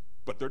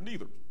 but they're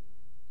neither.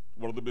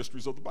 One of the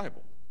mysteries of the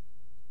Bible.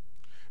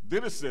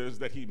 Then it says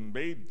that he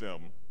made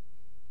them,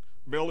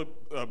 male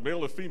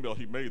and female,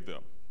 he made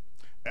them.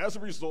 As a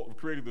result of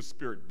creating the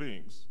spirit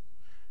beings,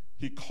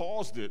 he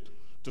caused it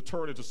to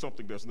turn into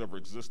something that's never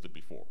existed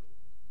before.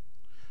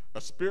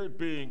 A spirit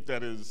being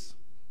that is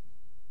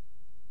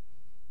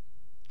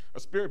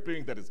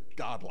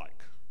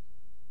godlike.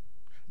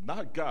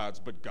 Not God's,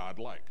 but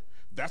godlike.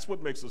 That's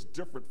what makes us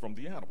different from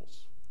the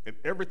animals and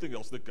everything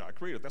else that God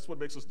created. That's what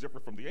makes us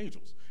different from the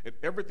angels and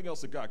everything else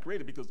that God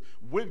created, because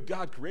when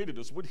God created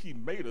us, when he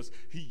made us,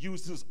 he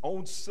used his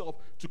own self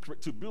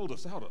to build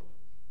us out of.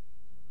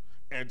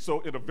 And so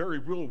in a very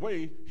real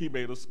way, he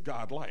made us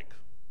godlike.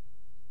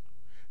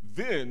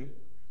 Then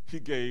he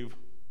gave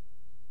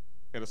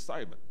an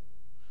assignment.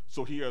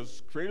 So he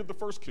has created the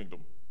first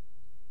kingdom.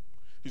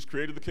 He's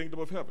created the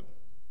kingdom of heaven.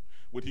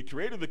 When he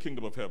created the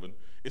kingdom of heaven,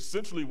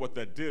 essentially what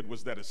that did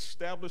was that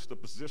established the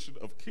position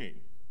of king.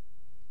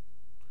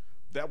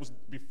 That was,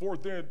 before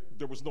then,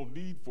 there was no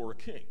need for a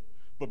king.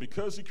 But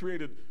because he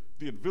created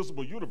the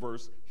invisible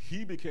universe,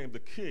 he became the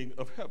king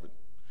of heaven.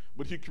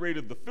 When he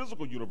created the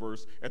physical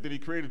universe, and then he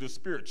created his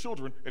spirit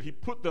children, and he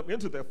put them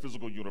into that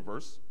physical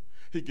universe,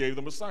 he gave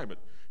them assignment.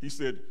 He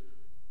said,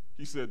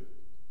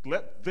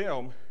 let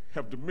them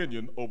have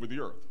dominion over the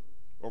earth,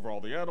 over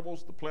all the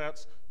animals, the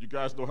plants. You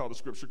guys know how the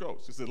scripture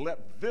goes. He said,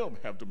 let them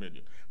have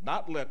dominion.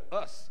 Not let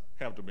us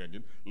have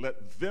dominion,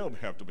 let them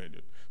have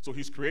dominion. So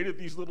he's created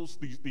these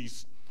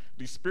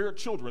spirit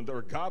children that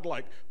are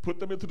godlike, put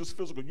them into this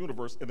physical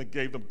universe, and then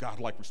gave them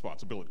godlike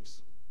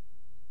responsibilities.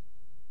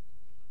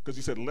 Because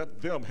he said,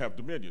 let them have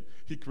dominion.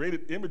 He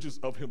created images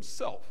of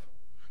himself,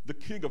 the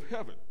king of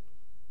heaven,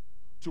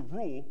 to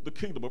rule the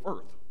kingdom of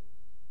earth.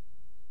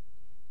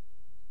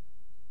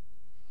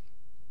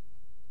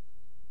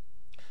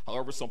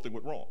 However, something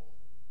went wrong.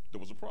 There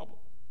was a problem.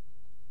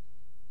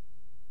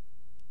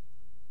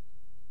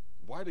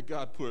 Why did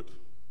God put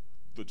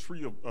the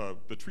tree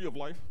of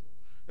life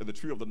and the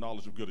tree of the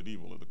knowledge of good and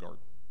evil in the garden?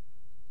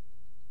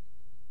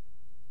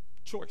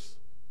 Choice.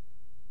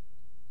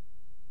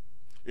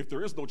 If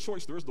there is no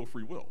choice, there is no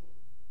free will.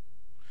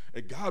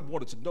 And God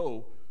wanted to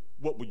know,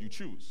 what would you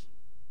choose?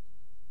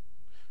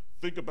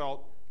 Think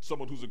about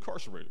someone who's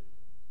incarcerated.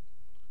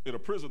 In a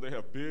prison, they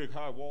have big,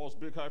 high walls,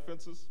 big, high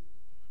fences.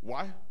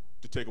 Why?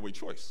 To take away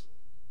choice.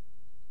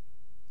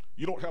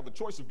 You don't have the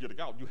choice of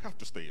getting out. You have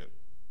to stay in.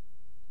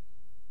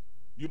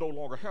 You no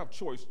longer have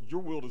choice.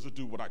 Your will is to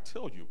do what I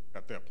tell you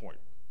at that point.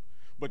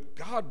 But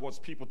God wants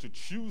people to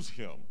choose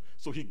him,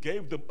 so he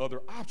gave them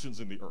other options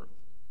in the earth.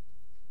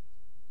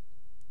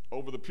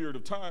 over the period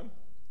of time,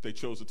 they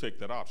chose to take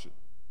that option.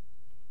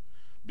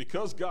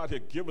 Because God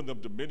had given them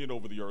dominion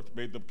over the earth,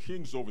 made them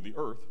kings over the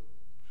earth,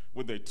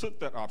 when they took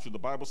that option, the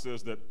Bible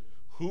says that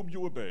whom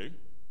you obey,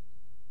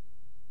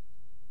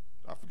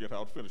 I forget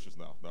how it finishes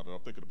now that I'm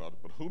thinking about it,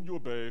 but whom you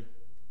obey,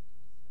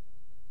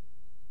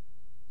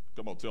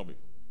 come on, tell me.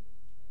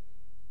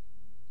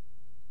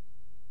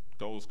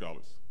 Those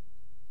scholars.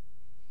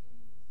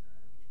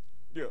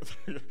 Yeah,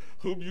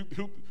 whom you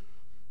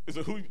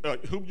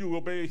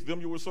obey,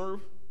 them you will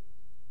serve?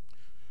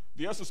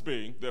 The essence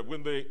being that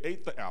when they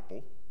ate the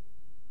apple,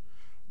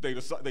 they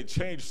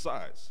changed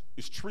sides.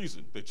 It's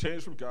treason. They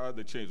changed from God,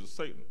 they changed to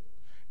Satan.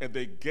 And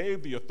they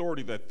gave the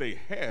authority that they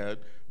had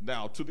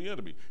now to the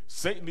enemy.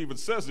 Satan even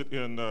says it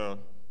in,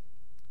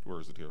 where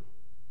is it here?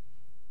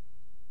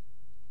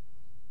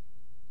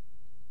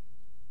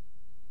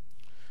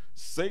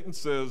 Satan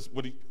says,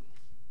 when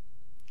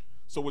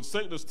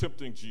Satan is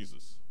tempting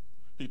Jesus,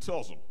 he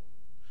tells him,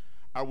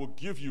 I will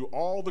give you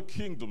all the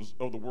kingdoms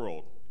of the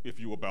world if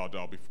you will bow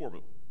down before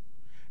me.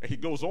 And he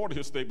goes on to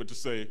his statement to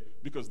say,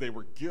 because they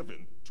were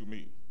given to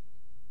me.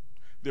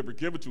 They were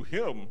given to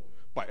him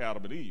by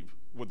Adam and Eve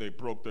when they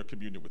broke their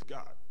communion with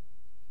God.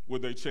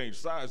 When they changed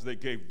sides, they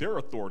gave their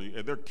authority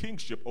and their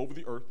kingship over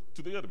the earth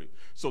to the enemy.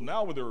 So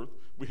now in the earth,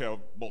 we have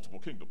multiple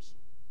kingdoms.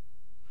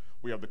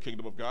 We have the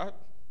kingdom of God.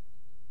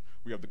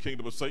 We have the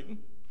kingdom of Satan.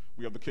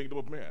 We have the kingdom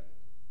of man.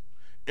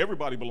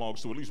 Everybody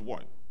belongs to at least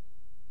one.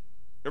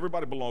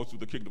 Everybody belongs to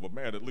the kingdom of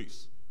man at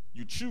least.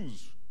 You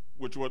choose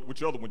which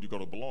other one you're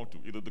going to belong to,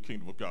 either the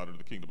kingdom of God or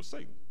the kingdom of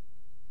Satan.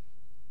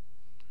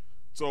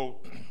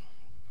 So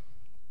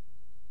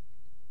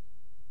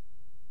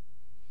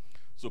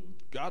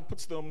God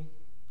puts them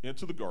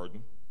into the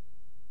garden.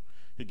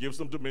 He gives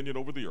them dominion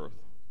over the earth.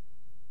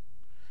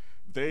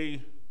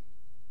 They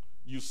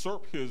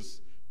usurp his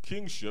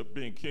kingship,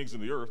 being kings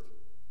in the earth,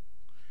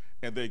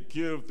 and they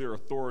give their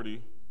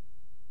authority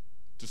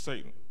to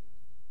Satan.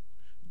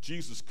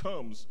 Jesus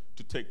comes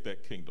to take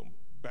that kingdom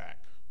back.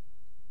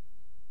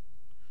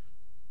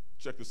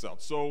 Check this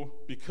out. So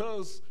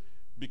because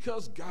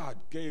God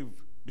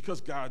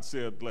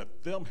said,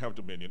 let them have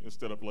dominion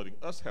instead of letting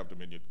us have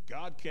dominion,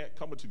 God can't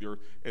come into the earth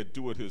and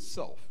do it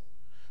himself.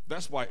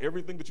 That's why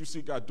everything that you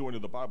see God doing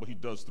in the Bible, he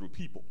does through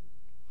people,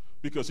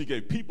 because he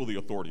gave people the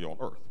authority on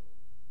earth.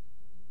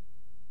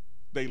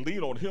 They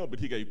lean on him, but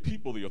he gave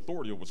people the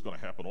authority of what's going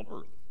to happen on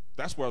earth.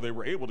 That's why they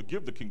were able to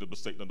give the kingdom to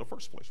Satan in the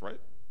first place,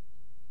 right?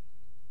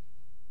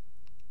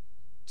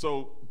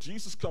 So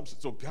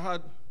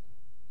God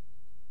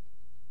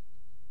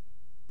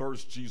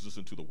births Jesus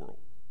into the world.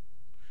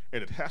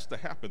 And it has to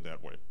happen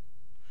that way,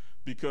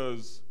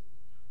 because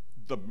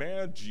the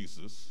man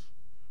Jesus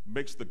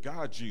makes the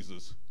God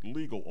Jesus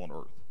legal on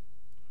earth.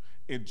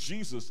 In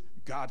Jesus,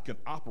 God can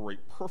operate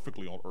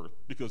perfectly on earth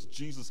because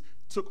Jesus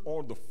took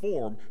on the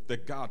form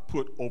that God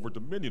put over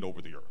dominion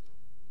over the earth.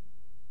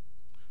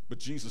 But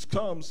Jesus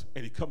comes,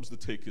 and he comes to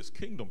take his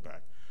kingdom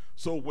back.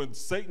 So when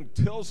Satan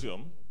tempts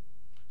him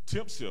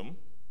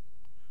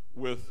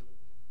with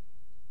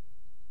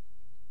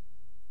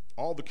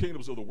all the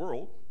kingdoms of the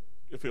world,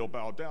 if he'll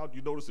bow down,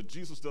 you notice that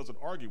Jesus doesn't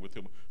argue with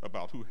him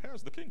about who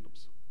has the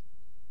kingdoms.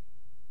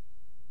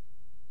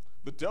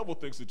 The devil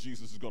thinks that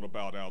Jesus is going to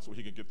bow down so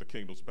he can get the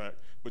kingdoms back,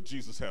 but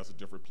Jesus has a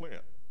different plan.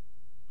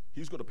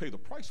 He's going to pay the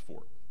price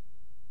for it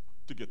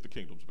to get the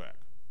kingdoms back.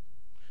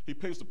 He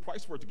pays the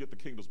price for it to get the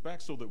kingdoms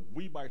back so that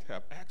we might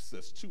have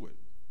access to it.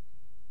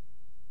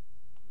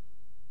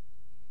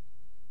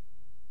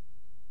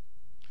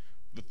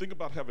 The thing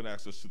about having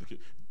access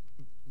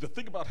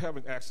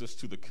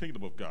to the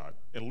kingdom of God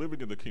and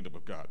living in the kingdom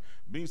of God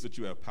means that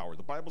you have power.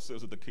 The Bible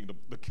says that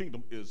the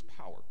kingdom is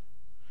power.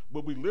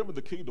 When we live in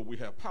the kingdom, we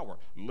have power.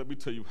 Let me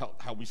tell you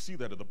how we see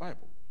that in the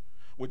Bible.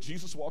 When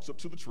Jesus walks up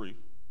to the tree,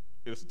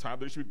 it's the time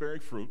that he should be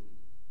bearing fruit,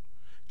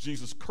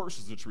 Jesus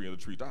curses the tree and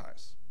the tree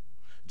dies.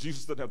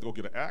 Jesus doesn't have to go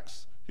get an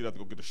axe. He doesn't have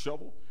to go get a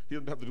shovel. He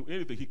doesn't have to do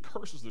anything. He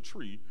curses the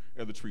tree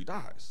and the tree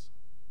dies.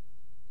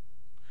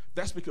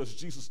 That's because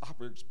Jesus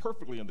operates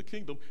perfectly in the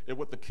kingdom, and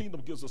what the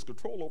kingdom gives us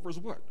control over is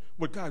what?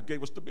 What God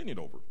gave us dominion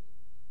over.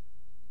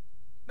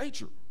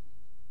 Nature.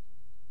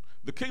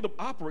 The kingdom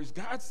operates,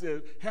 God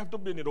said, have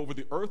dominion over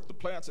the earth, the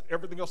plants, and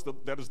everything else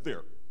that is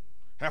there.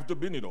 Have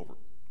dominion over.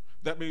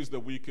 That means that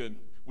we can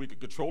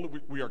control it.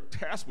 We are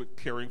tasked with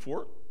caring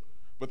for it.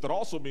 But that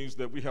also means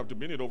that we have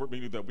dominion over it,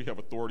 meaning that we have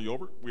authority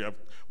over it.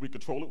 We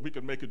control it. We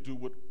can make it do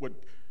what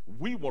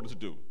we want it to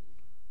do.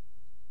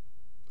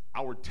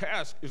 Our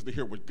task is to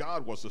hear what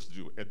God wants us to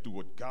do and do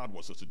what God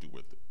wants us to do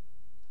with it.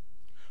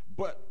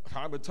 But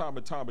time and time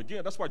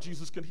again, that's why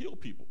Jesus can heal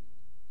people,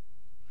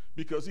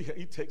 because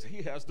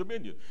he has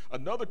dominion.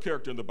 Another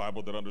character in the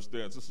Bible that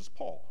understands this is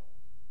Paul.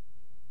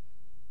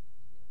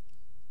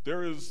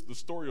 There is the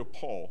story of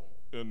Paul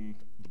in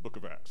the book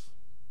of Acts,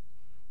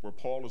 where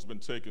Paul has been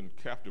taken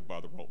captive by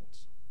the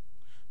Romans.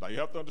 Now you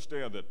have to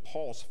understand that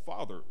Paul's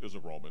father is a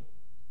Roman.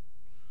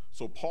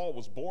 So Paul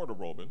was born a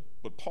Roman,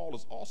 but Paul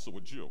is also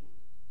a Jew.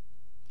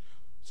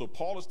 So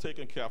Paul is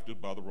taken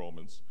captive by the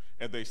Romans,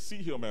 and they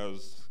see him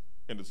as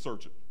an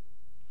insurgent.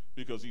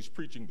 because he's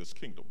preaching this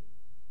kingdom.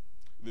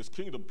 This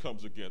kingdom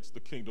comes against the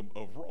kingdom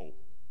of Rome.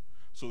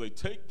 So they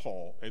take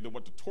Paul and they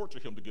want to torture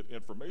him to get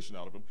information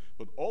out of him,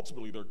 but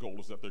ultimately their goal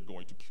is that they're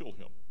going to kill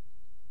him.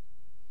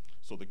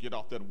 So they get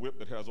out that whip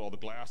that has all the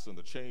glass and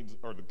the chains,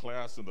 or the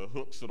glass and the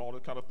hooks and all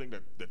that kind of thing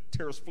that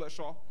tears flesh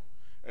off,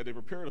 and they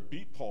prepare to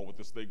beat Paul with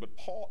this thing. But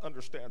Paul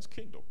understands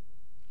kingdom,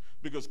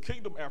 because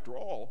kingdom, after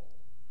all,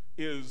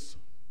 is,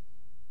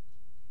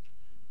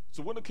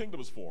 so when a kingdom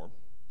is formed,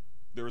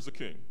 there is a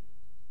king.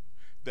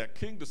 That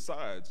king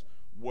decides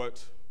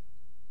what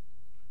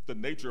the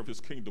nature of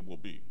his kingdom will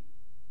be.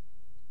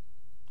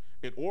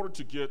 In order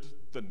to get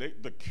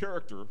the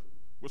character,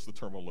 what's the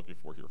term I'm looking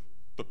for here?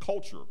 The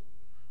culture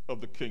of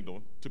the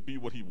kingdom to be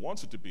what he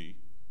wants it to be,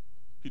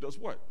 he does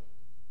what?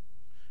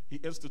 He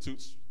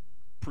institutes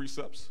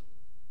precepts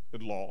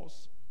and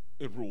laws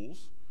and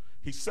rules.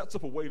 He sets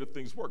up a way that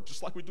things work,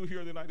 just like we do here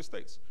in the United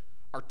States.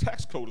 Our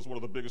tax code is one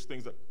of the biggest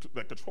things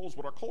that controls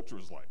what our culture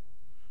is like,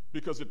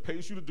 because it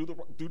pays you to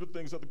do the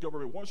things that the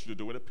government wants you to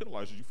do, and it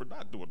penalizes you for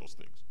not doing those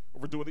things,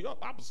 or for doing the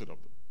opposite of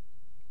them.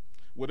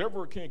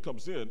 Whenever a king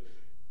comes in,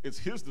 it's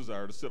his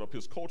desire to set up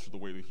his culture the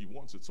way that he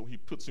wants it, so he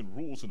puts in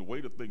rules and the way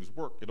that things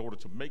work in order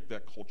to make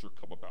that culture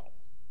come about.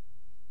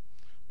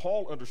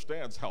 Paul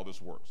understands how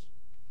this works.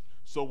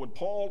 So when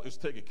Paul is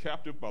taken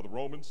captive by the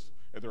Romans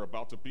and they're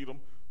about to beat him,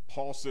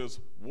 Paul says,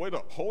 wait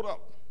up, hold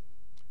up.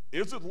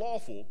 Is it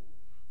lawful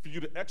for you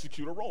to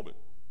execute a Roman?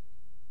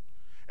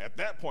 At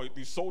that point,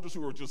 these soldiers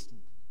who are just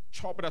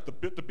chomping at the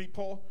bit to beat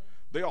Paul,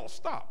 they all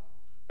stop,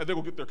 and they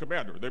go get their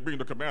commander. They bring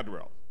their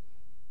commander out.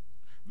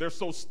 They're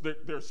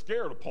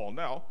scared of Paul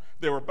now.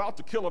 They were about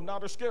to kill him, now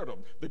they're scared of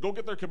him. They go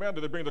get their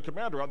commander, they bring their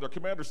commander out, and their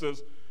commander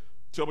says,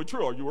 tell me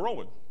true, are you a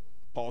Roman?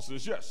 Paul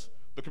says, yes.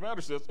 The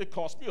commander says, it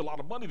cost me a lot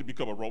of money to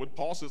become a Roman.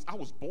 Paul says, I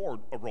was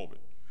born a Roman.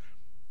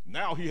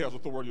 Now he has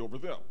authority over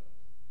them.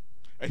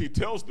 And he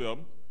tells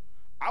them,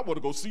 I want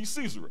to go see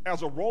Caesar.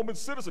 As a Roman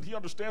citizen, he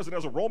understands that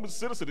as a Roman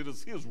citizen, it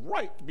is his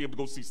right to be able to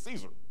go see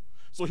Caesar.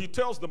 So he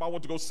tells them, I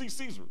want to go see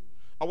Caesar.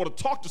 I want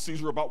to talk to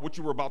Caesar about what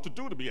you were about to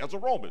do to me as a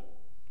Roman.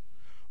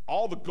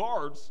 All the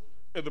guards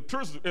and the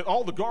prisoners, and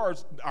all the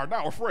guards are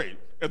now afraid,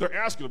 and they're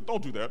asking him,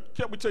 don't do that.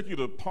 Can't we take you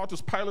to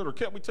Pontius Pilate, or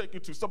can't we take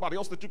you to somebody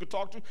else that you could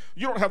talk to?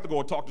 You don't have to go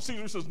and talk to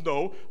Caesar. He says,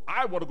 no,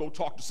 I want to go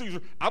talk to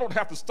Caesar. I don't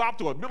have to stop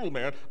to a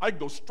middleman. I can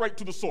go straight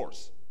to the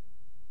source,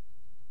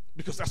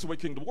 because that's the way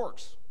kingdom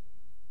works.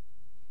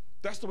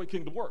 That's the way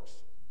kingdom works.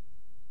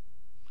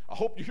 I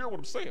hope you hear what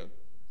I'm saying,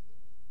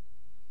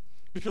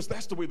 because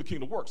that's the way the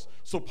kingdom works.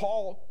 So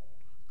Paul,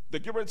 they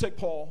get ready to take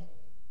Paul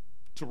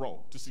to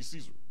Rome to see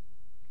Caesar.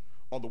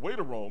 On the way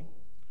to Rome,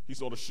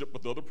 he's on a ship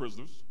with the other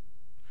prisoners,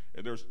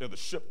 and the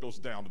ship goes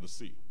down to the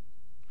sea.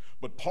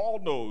 But Paul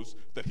knows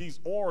that he's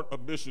on a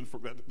mission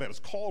that is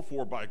called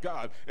for by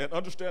God, and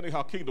understanding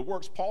how kingdom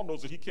works, Paul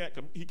knows that he can't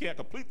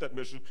complete that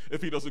mission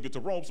if he doesn't get to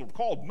Rome. So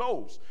Paul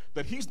knows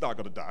that he's not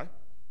going to die,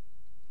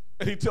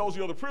 and he tells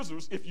the other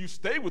prisoners, if you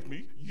stay with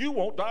me, you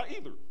won't die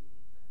either.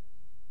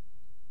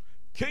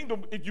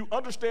 Kingdom, if you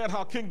understand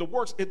how kingdom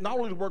works, it not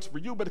only works for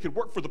you, but it can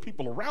work for the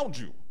people around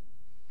you,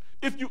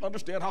 if you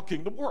understand how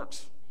kingdom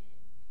works.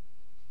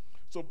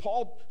 So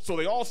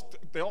they all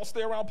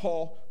stay around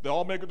Paul. They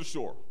all make it to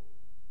shore.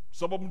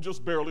 Some of them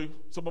just barely,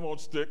 some of them on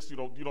sticks. You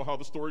know how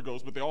the story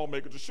goes, but they all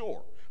make it to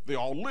shore. They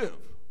all live.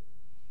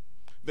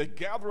 They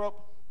gather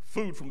up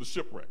food from the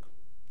shipwreck,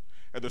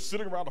 and they're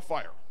sitting around a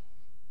fire,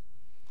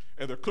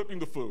 and they're cooking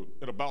the food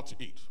and about to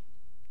eat.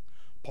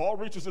 Paul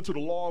reaches into the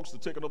logs to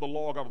take another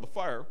log out of the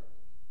fire,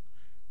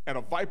 and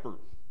a viper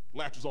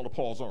latches onto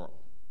Paul's arm.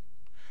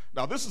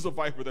 Now, this is a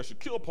viper that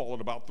should kill Paul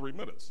in about 3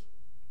 minutes.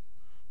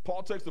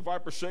 Paul takes the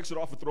viper, shakes it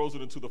off, and throws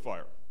it into the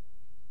fire.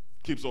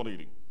 Keeps on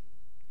eating.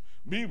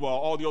 Meanwhile,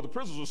 all the other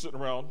prisoners are sitting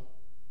around.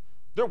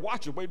 They're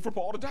watching, waiting for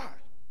Paul to die.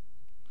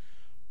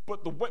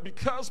 But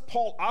because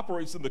Paul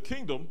operates in the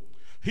kingdom,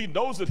 he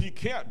knows that he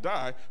can't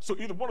die, so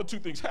either one of two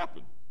things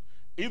happen.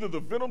 Either the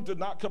venom did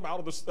not come out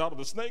of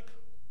the snake,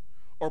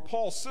 or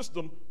Paul's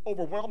system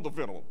overwhelmed the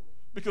venom,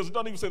 because it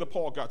doesn't even say that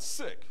Paul got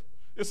sick.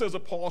 It says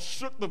that Paul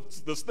shook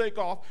the snake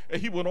off,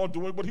 and he went on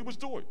doing what he was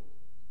doing.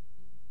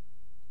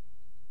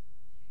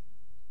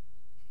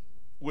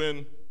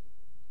 When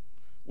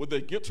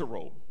they get to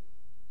Rome,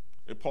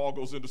 and Paul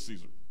goes into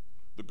Caesar,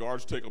 the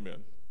guards take him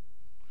in.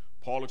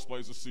 Paul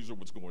explains to Caesar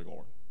what's going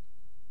on.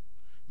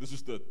 This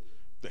is the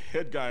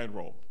head guy in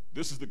Rome.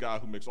 This is the guy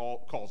who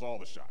calls all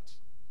the shots.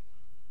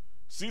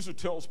 Caesar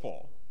tells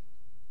Paul,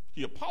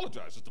 he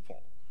apologizes to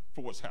Paul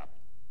for what's happened.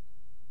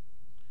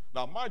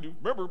 Now, mind you,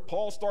 remember,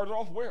 Paul started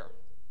off where?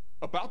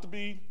 About to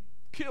be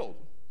killed,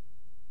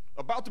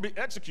 about to be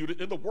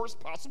executed in the worst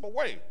possible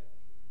way.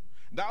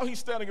 Now he's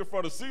standing in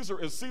front of Caesar,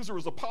 and Caesar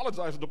is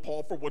apologizing to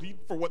Paul for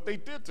what they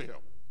did to him.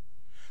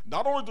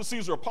 Not only does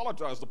Caesar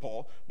apologize to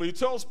Paul, but he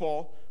tells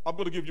Paul, I'm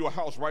going to give you a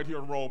house right here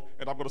in Rome,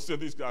 and I'm going to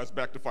send these guys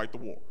back to fight the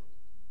war.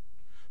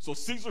 So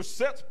Caesar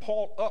sets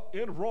Paul up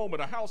in Rome in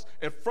a house,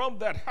 and from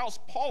that house,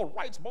 Paul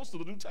writes most of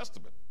the New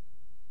Testament.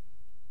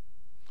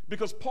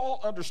 Because Paul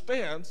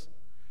understands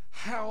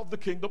how the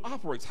kingdom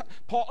operates.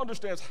 Paul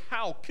understands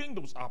how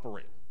kingdoms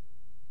operate.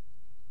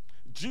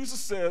 Jesus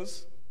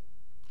says,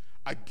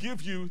 I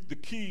give you the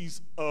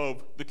keys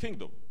of the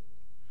kingdom.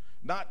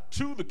 Not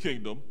to the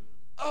kingdom,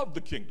 of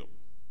the kingdom.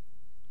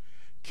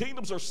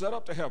 Kingdoms are set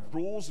up to have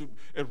rules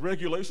and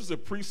regulations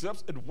and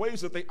precepts and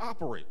ways that they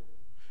operate.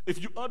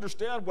 If you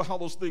understand how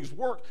those things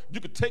work, you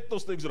can take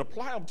those things and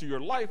apply them to your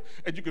life,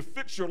 and you can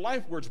fix your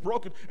life where it's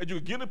broken, and you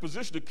can get in a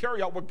position to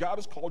carry out what God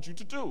has called you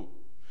to do.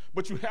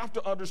 But you have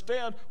to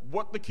understand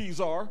what the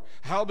keys are,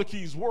 how the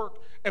keys work,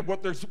 and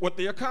what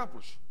they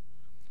accomplish.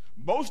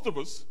 Most of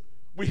us,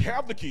 we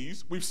have the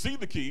keys, we've seen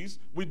the keys,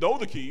 we know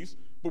the keys,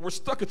 but we're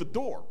stuck at the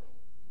door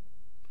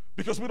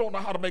because we don't know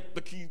how to make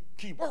the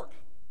key work.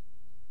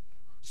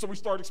 So we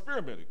start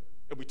experimenting,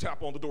 and we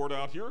tap on the door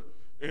down here,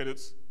 and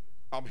it's,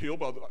 I'm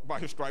healed, by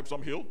his stripes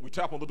I'm healed. We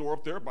tap on the door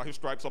up there, by his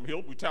stripes I'm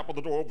healed. We tap on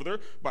the door over there,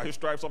 by his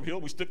stripes I'm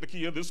healed. We stick the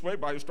key in this way,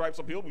 by his stripes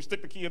I'm healed. We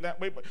stick the key in that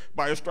way,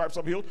 by his stripes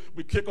I'm healed.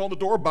 We kick on the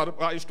door,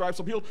 by his stripes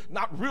I'm healed,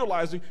 not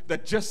realizing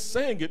that just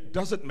saying it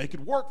doesn't make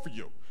it work for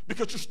you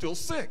because you're still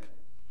sick.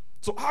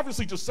 So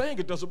obviously just saying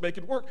it doesn't make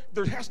it work.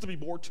 There has to be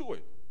more to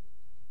it.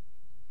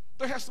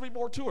 There has to be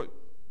more to it.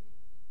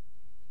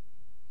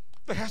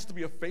 There has to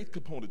be a faith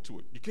component to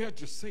it. You can't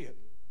just say it.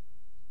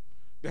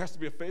 There has to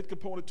be a faith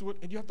component to it,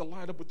 and you have to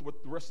line up with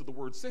what the rest of the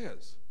word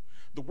says.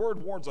 The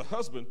word warns a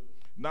husband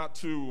not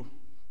to,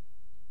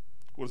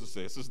 what does it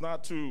say? It says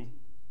not to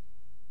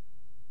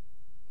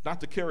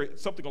carry,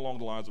 something along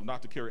the lines of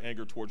not to carry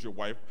anger towards your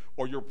wife,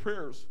 or your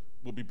prayers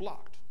will be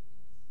blocked.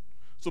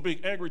 So being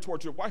angry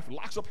towards your wife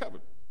locks up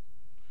heaven.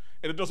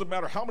 And it doesn't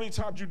matter how many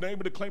times you name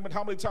it and claim it,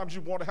 how many times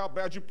you want it, how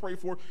bad you pray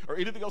for it, or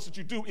anything else that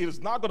you do, it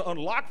is not going to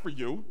unlock for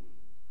you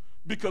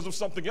because of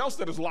something else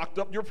that has locked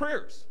up your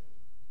prayers.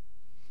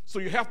 So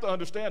you have to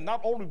understand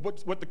not only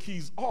what the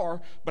keys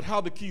are, but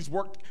how the keys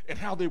work and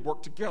how they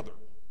work together.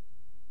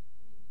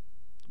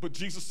 But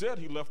Jesus said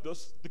he left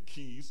us the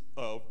keys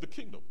of the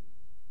kingdom.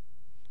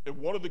 And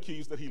one of the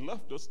keys that he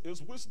left us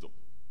is wisdom.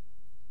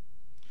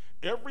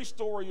 Every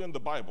story in the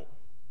Bible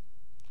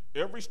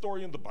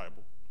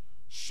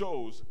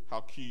shows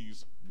how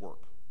keys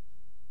work.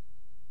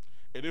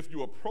 And if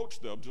you approach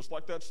them, just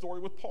like that story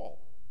with Paul,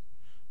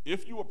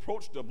 if you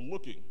approach them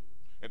looking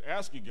and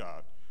asking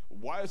God,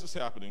 why is this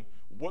happening?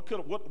 What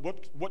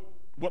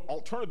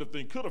alternative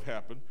thing could have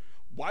happened?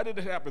 Why did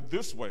it happen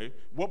this way?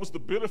 What was the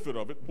benefit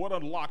of it? What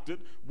unlocked it?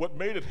 What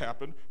made it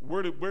happen?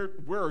 Where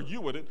are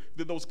you in it?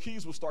 Then those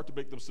keys will start to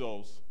make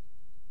themselves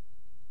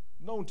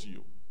known to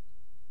you.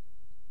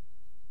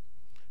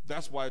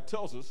 That's why it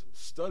tells us,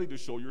 study to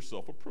show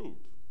yourself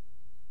approved.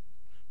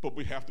 But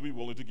we have to be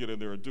willing to get in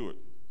there and do it.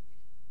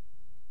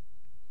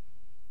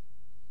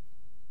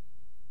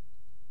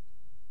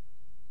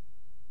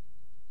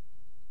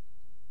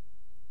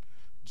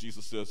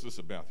 Jesus says this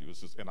in Matthew. It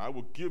says, and I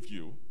will give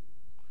you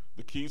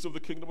the keys of the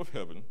kingdom of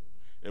heaven,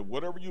 and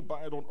whatever you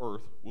bind on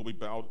earth will be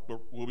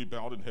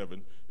bound in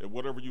heaven, and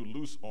whatever you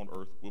loose on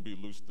earth will be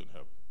loosed in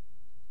heaven.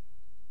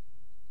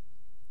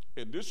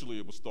 Initially,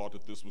 it was thought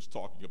that this was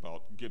talking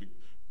about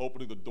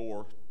opening the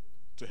door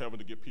to heaven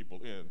to get people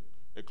in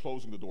and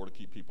closing the door to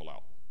keep people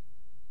out.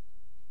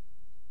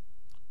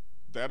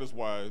 That is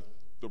why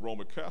the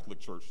Roman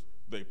Catholic Church,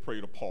 they pray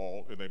to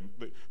Paul, and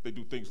they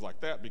do things like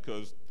that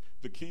because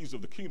the keys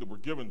of the kingdom were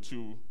given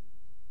to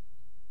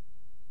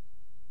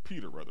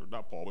Peter, rather,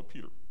 not Paul, but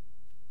Peter.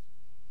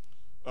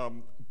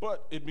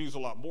 But it means a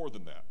lot more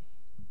than that.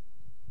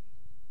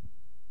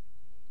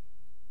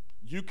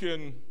 You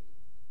can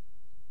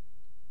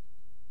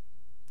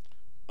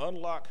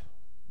unlock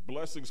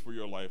blessings for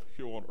your life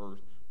here on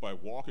earth by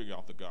walking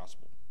out the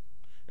gospel.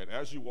 And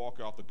as you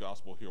walk out the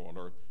gospel here on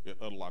earth, it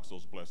unlocks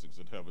those blessings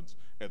in heavens,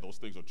 and those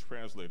things are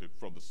translated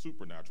from the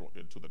supernatural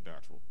into the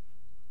natural.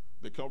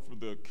 They come from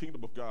the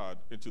kingdom of God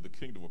into the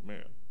kingdom of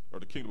man, or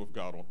the kingdom of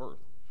God on earth.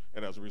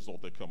 And as a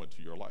result, they come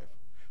into your life.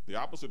 The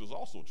opposite is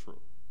also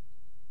true.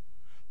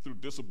 Through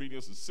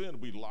disobedience and sin,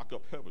 we lock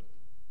up heaven,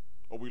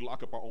 or we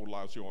lock up our own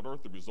lives here on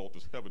earth. The result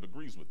is heaven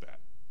agrees with that,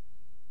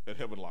 and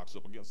heaven locks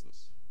up against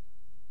us.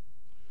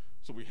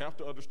 So we have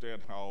to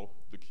understand how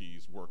the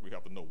keys work. We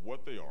have to know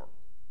what they are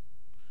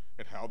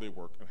and how they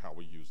work and how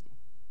we use them.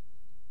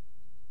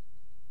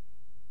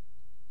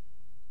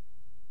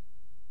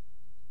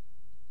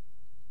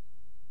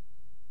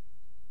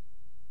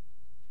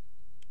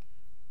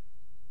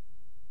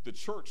 The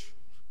church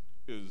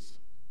is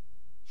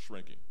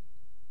shrinking.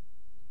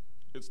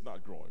 It's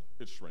not growing,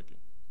 it's shrinking.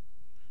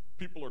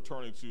 People are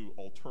turning to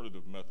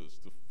alternative methods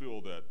to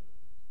fill that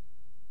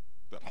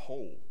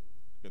hole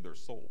in their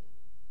soul,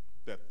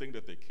 that thing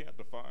that they can't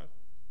define,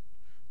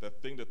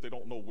 that thing that they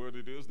don't know where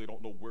it is, they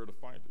don't know where to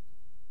find it.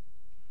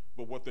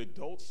 But what they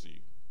don't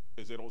see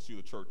is they don't see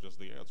the church as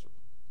the answer.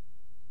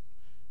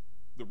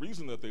 The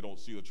reason that they don't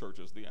see the church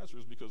as the answer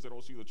is because they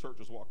don't see the church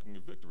as walking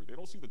in victory. They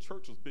don't see the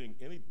church as being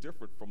any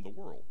different from the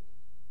world.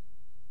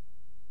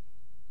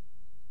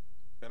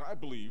 And I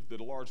believe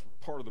that a large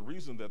part of the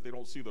reason that they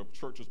don't see the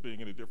church as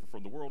being any different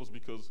from the world is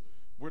because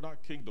we're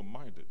not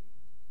kingdom-minded.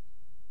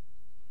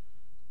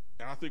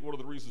 And I think one of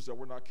the reasons that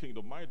we're not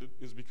kingdom-minded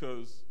is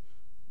because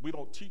we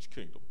don't teach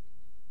kingdom.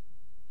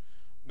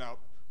 Now,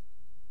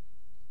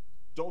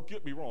 Don't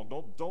get me wrong.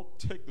 Don't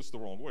take this the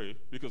wrong way,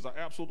 because I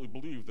absolutely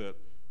believe that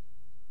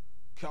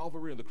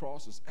Calvary and the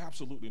cross is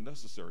absolutely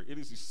necessary. It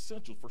is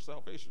essential for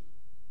salvation.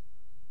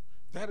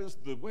 That is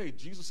the way.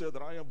 Jesus said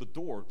that I am the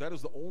door. That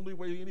is the only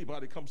way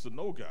anybody comes to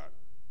know God.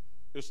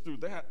 It's through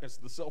that. It's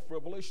the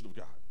self-revelation of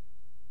God,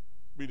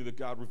 meaning that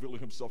God revealing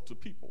himself to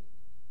people.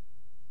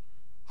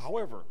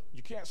 However,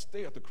 you can't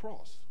stay at the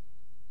cross.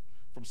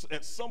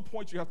 At some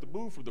point, you have to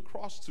move from the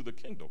cross to the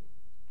kingdom.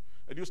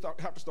 And you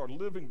have to start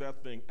living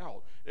that thing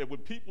out. And when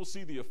people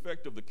see the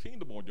effect of the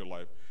kingdom on your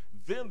life,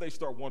 then they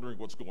start wondering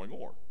what's going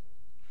on.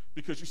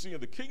 Because you see, in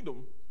the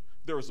kingdom,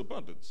 there is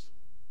abundance.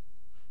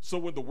 So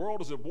when the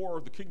world is at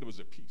war, the kingdom is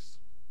at peace.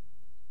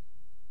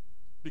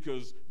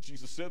 Because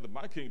Jesus said that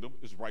my kingdom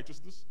is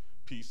righteousness,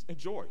 peace, and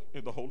joy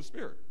in the Holy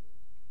Spirit.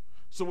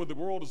 So when the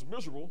world is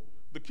miserable,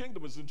 the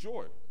kingdom is in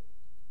joy.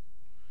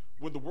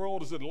 When the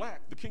world is in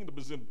lack, the kingdom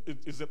is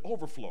in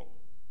overflow.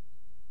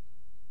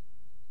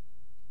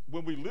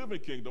 When we live in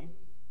kingdom,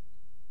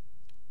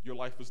 your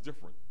life is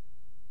different.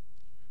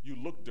 You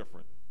look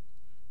different.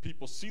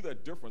 People see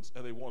that difference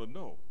and they want to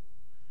know,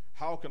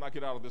 how can I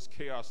get out of this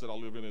chaos that I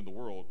live in the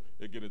world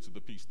and get into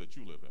the peace that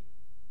you live in?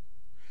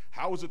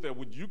 How is it that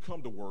when you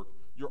come to work,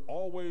 you're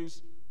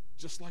always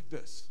just like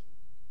this?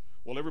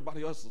 Well,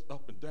 everybody else is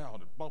up and down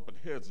and bumping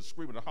heads and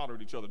screaming and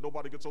hollering at each other.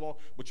 Nobody gets along,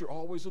 but you're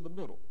always in the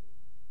middle.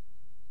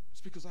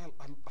 It's because I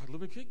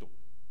live in kingdom.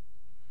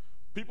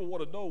 People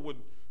want to know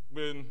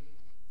when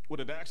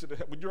an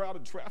accident, when you're out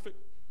in traffic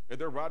and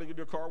they're riding in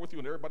your car with you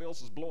and everybody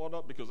else is blowing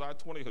up because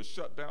I-20 has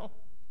shut down.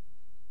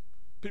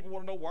 People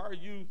want to know, why are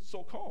you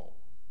so calm?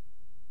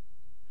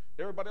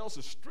 Everybody else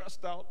is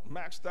stressed out,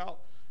 maxed out.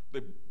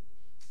 They're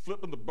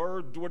flipping the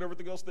bird, doing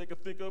everything else they can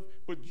think of,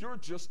 but you're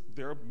just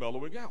there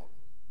mellowing out.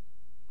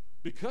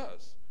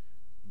 Because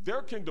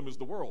their kingdom is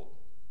the world.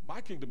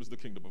 My kingdom is the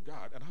kingdom of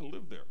God, and I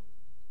live there.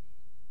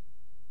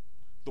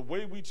 The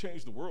way we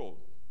change the world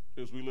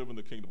is we live in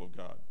the kingdom of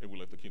God, and we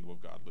let the kingdom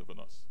of God live in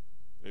us.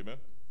 Amen?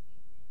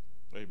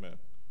 Amen.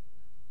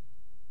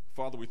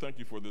 Father, we thank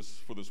you for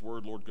this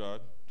word, Lord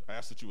God. I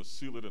ask that you would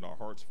seal it in our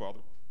hearts, Father,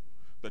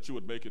 that you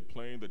would make it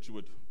plain, that you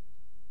would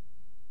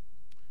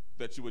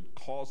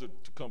cause it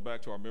to come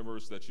back to our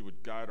memories, that you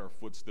would guide our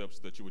footsteps,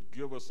 that you would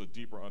give us a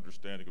deeper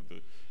understanding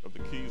of the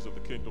keys of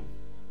the kingdom.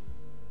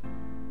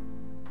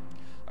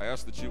 I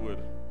ask that you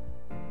would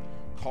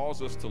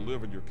cause us to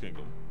live in your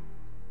kingdom,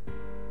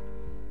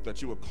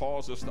 that you would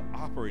cause us to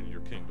operate in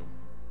your kingdom,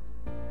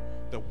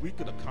 that we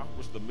could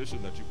accomplish the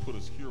mission that you put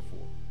us here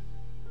for.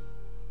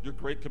 Your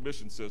Great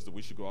Commission says that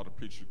we should go out and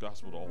preach your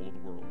gospel to all of the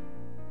world.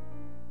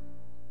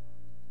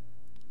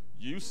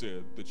 You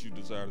said that you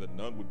desire that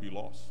none would be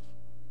lost,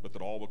 but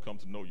that all would come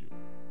to know you.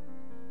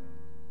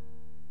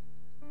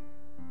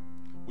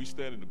 We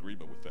stand in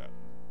agreement with that.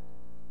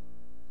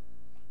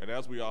 And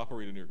as we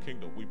operate in your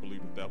kingdom, we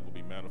believe that that will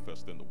be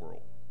manifest in the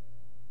world.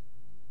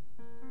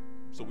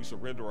 So we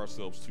surrender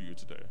ourselves to you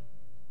today.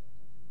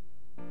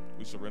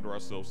 We surrender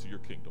ourselves to your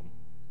kingdom,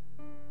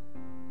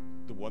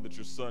 the one that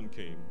your son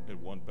came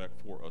and won back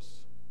for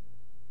us.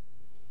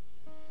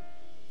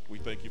 We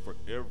thank you for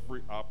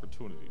every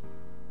opportunity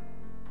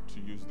to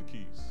use the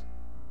keys.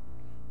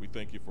 We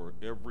thank you for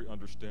every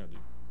understanding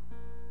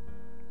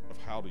of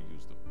how to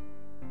use them.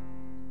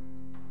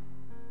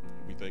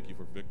 We thank you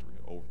for victory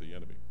over the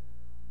enemy,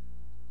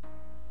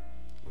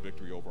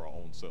 victory over our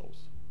own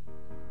selves.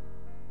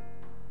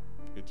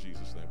 In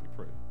Jesus' name we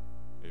pray.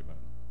 Amen.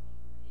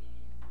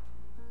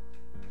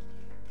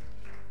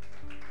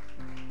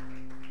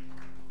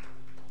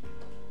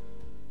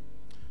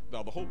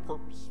 Now, the whole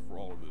purpose for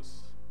all of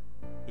this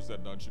is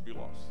that none should be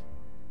lost.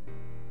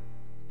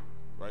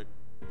 Right?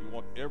 We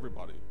want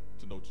everybody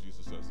to know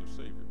Jesus as their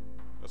Savior.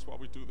 That's why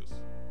we do this.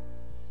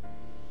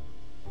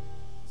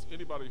 Does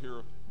anybody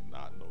here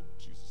not know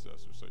Jesus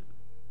as their Savior?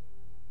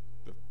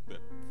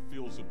 That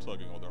feels him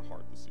tugging on their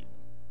heart this evening?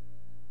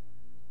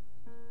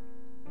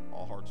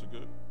 All hearts are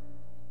good?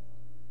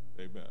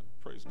 Amen.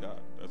 Praise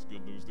God. That's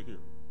good news to hear.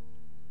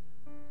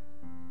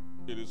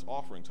 It is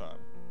offering time.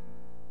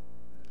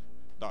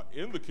 Now,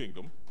 in the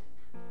kingdom,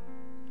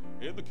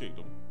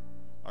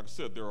 like I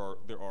said, there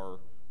are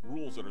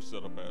rules that are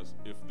set up as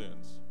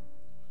if-thens.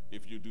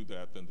 If you do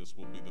that, then this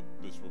will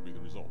be the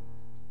result.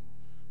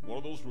 One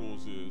of those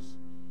rules is,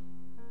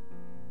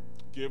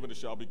 give and it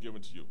shall be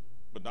given to you.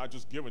 But not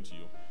just given to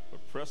you,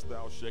 but pressed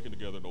down, shaken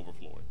together, and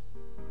overflowing.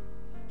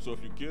 So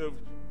if you give,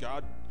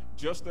 God,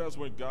 just as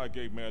when God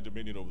gave man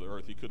dominion over the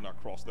earth, he could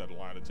not cross that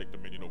line and take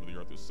dominion over the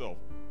earth itself.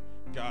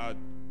 God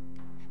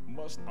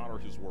must honor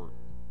his word.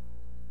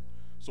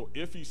 So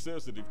if he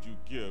says that if you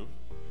give,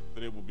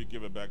 that it will be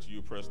given back to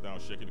you, pressed down,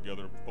 shaken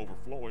together,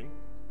 overflowing,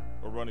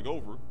 or running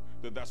over,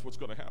 then that's what's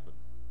going to happen.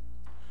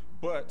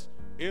 But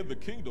in the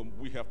kingdom,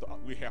 we have to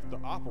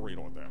operate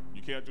on that.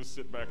 You can't just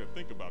sit back and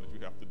think about it. You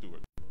have to do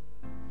it.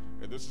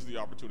 And this is the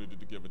opportunity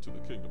to give into the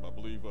kingdom. I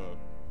believe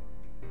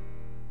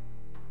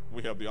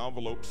we have the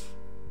envelopes,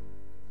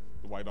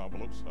 the white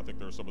envelopes. I think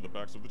there are some of the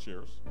backs of the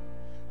chairs.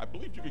 I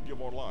believe you can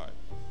give online.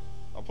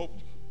 I'm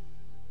hoping.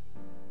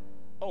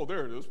 Oh,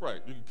 there it is.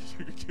 Right.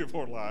 You can give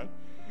online.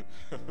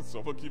 So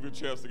I'm going to give you a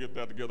chance to get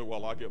that together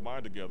while I get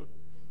mine together.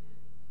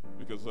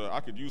 Because I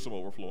could use some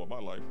overflow in my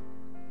life.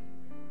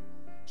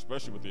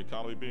 Especially with the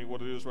economy being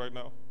what it is right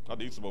now. I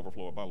need some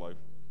overflow in my life.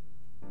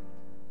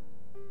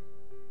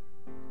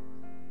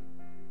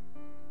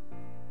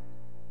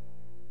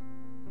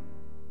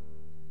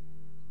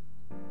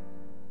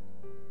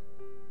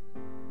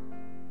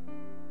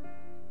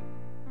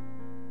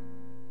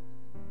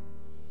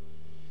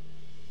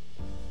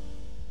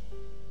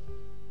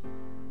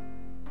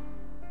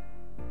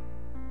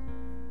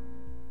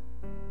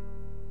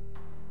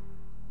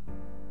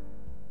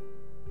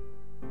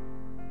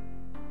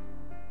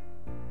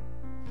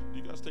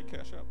 Take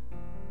Cash App?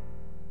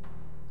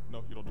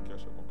 No, you don't do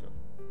Cash App? Okay.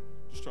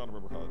 Just trying to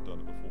remember how I've done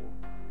it before.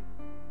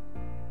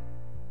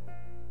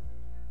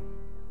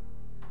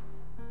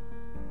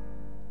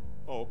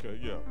 Oh, okay.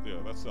 Yeah,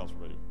 that sounds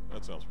familiar.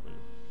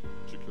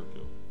 Secure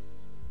Kill.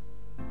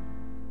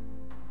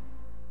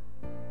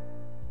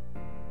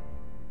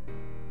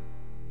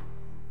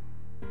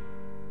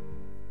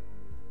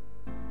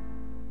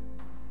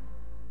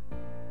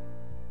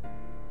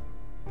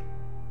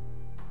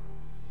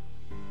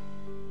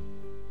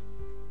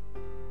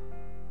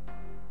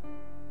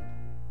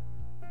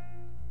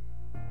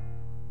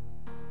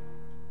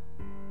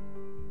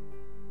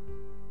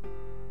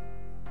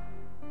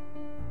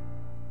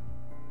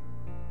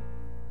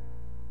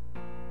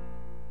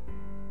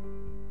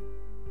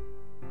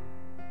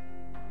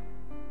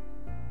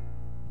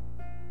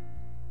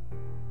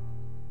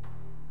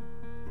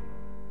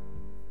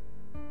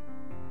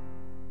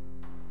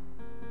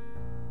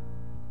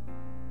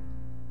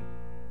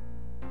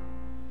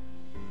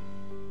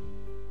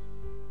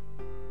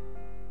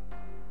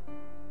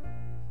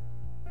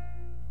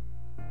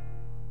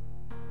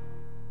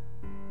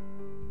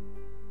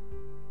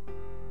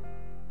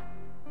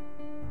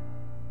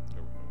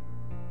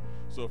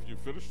 So if you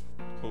finish,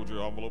 hold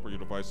your envelope or your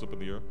device up in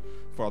the air.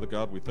 Father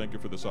God, we thank you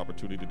for this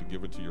opportunity to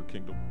give into your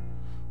kingdom.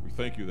 We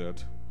thank you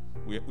that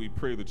we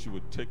pray that you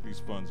would take these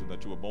funds and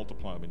that you would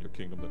multiply them in your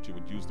kingdom, that you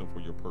would use them for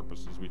your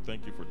purposes. We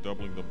thank you for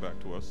doubling them back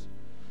to us.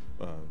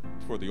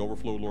 For the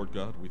overflow, Lord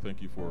God, we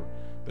thank you for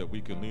that we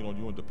can lean on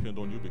you and depend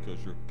on you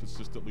because you're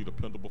consistently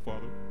dependable,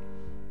 Father.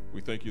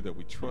 We thank you that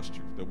we trust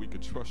you, that we can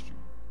trust you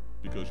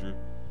because you're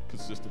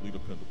consistently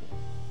dependable.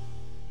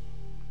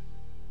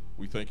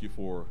 We thank you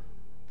for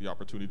the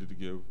opportunity to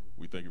give.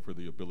 We thank you for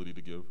the ability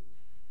to give.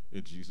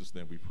 In Jesus'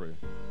 name we pray.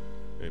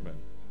 Amen.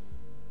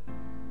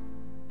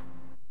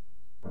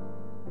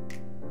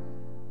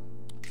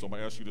 So I'm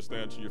going to ask you to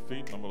stand to your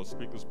feet. I'm going to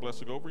speak this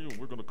blessing over you, and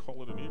we're going to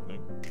call it an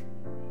evening.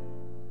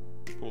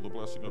 Pull the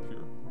blessing up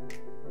here.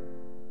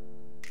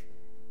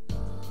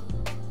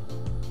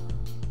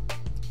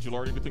 Did you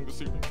learn anything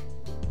this evening?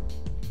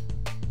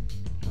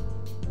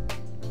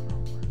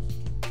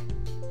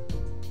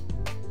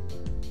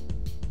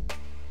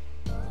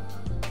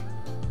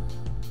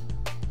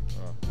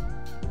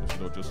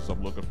 Just as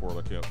I'm looking for it,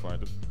 I can't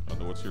find it. I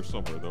know it's here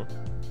somewhere, though.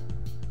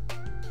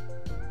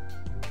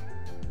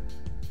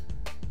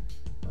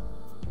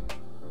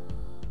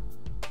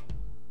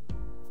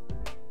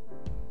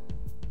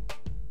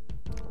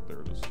 There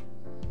it is.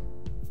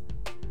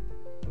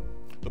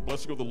 The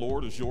blessing of the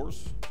Lord is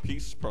yours.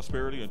 Peace,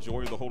 prosperity, and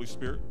joy of the Holy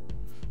Spirit.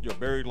 Your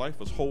married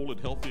life is whole and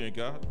healthy in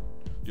God.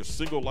 Your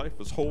single life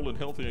is whole and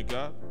healthy in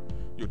God.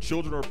 Your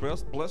children are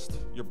blessed.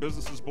 Your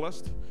business is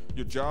blessed.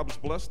 Your job is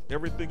blessed.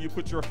 Everything you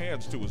put your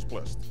hands to is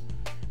blessed.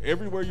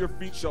 Everywhere your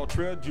feet shall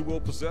tread, you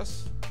will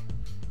possess.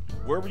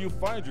 Wherever you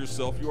find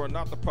yourself, you are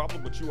not the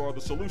problem, but you are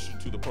the solution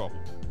to the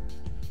problem.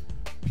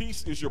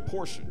 Peace is your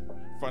portion.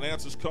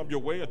 Finances come your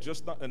way,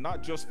 and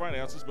not just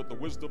finances, but the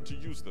wisdom to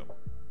use them.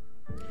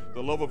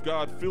 The love of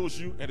God fills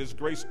you, and His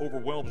grace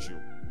overwhelms you.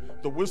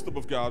 The wisdom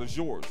of God is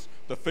yours.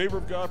 The favor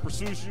of God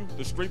pursues you.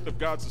 The strength of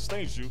God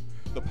sustains you.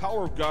 The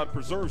power of God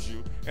preserves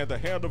you, and the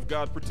hand of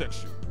God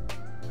protects you.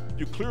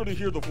 You clearly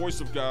hear the voice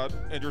of God,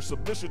 and your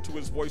submission to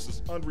His voice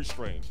is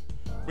unrestrained.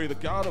 May the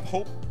God of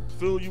hope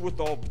fill you with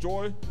all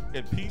joy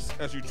and peace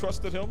as you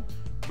trust in Him.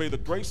 May the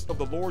grace of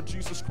the Lord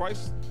Jesus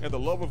Christ and the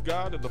love of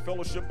God and the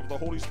fellowship of the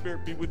Holy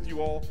Spirit be with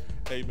you all.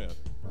 Amen.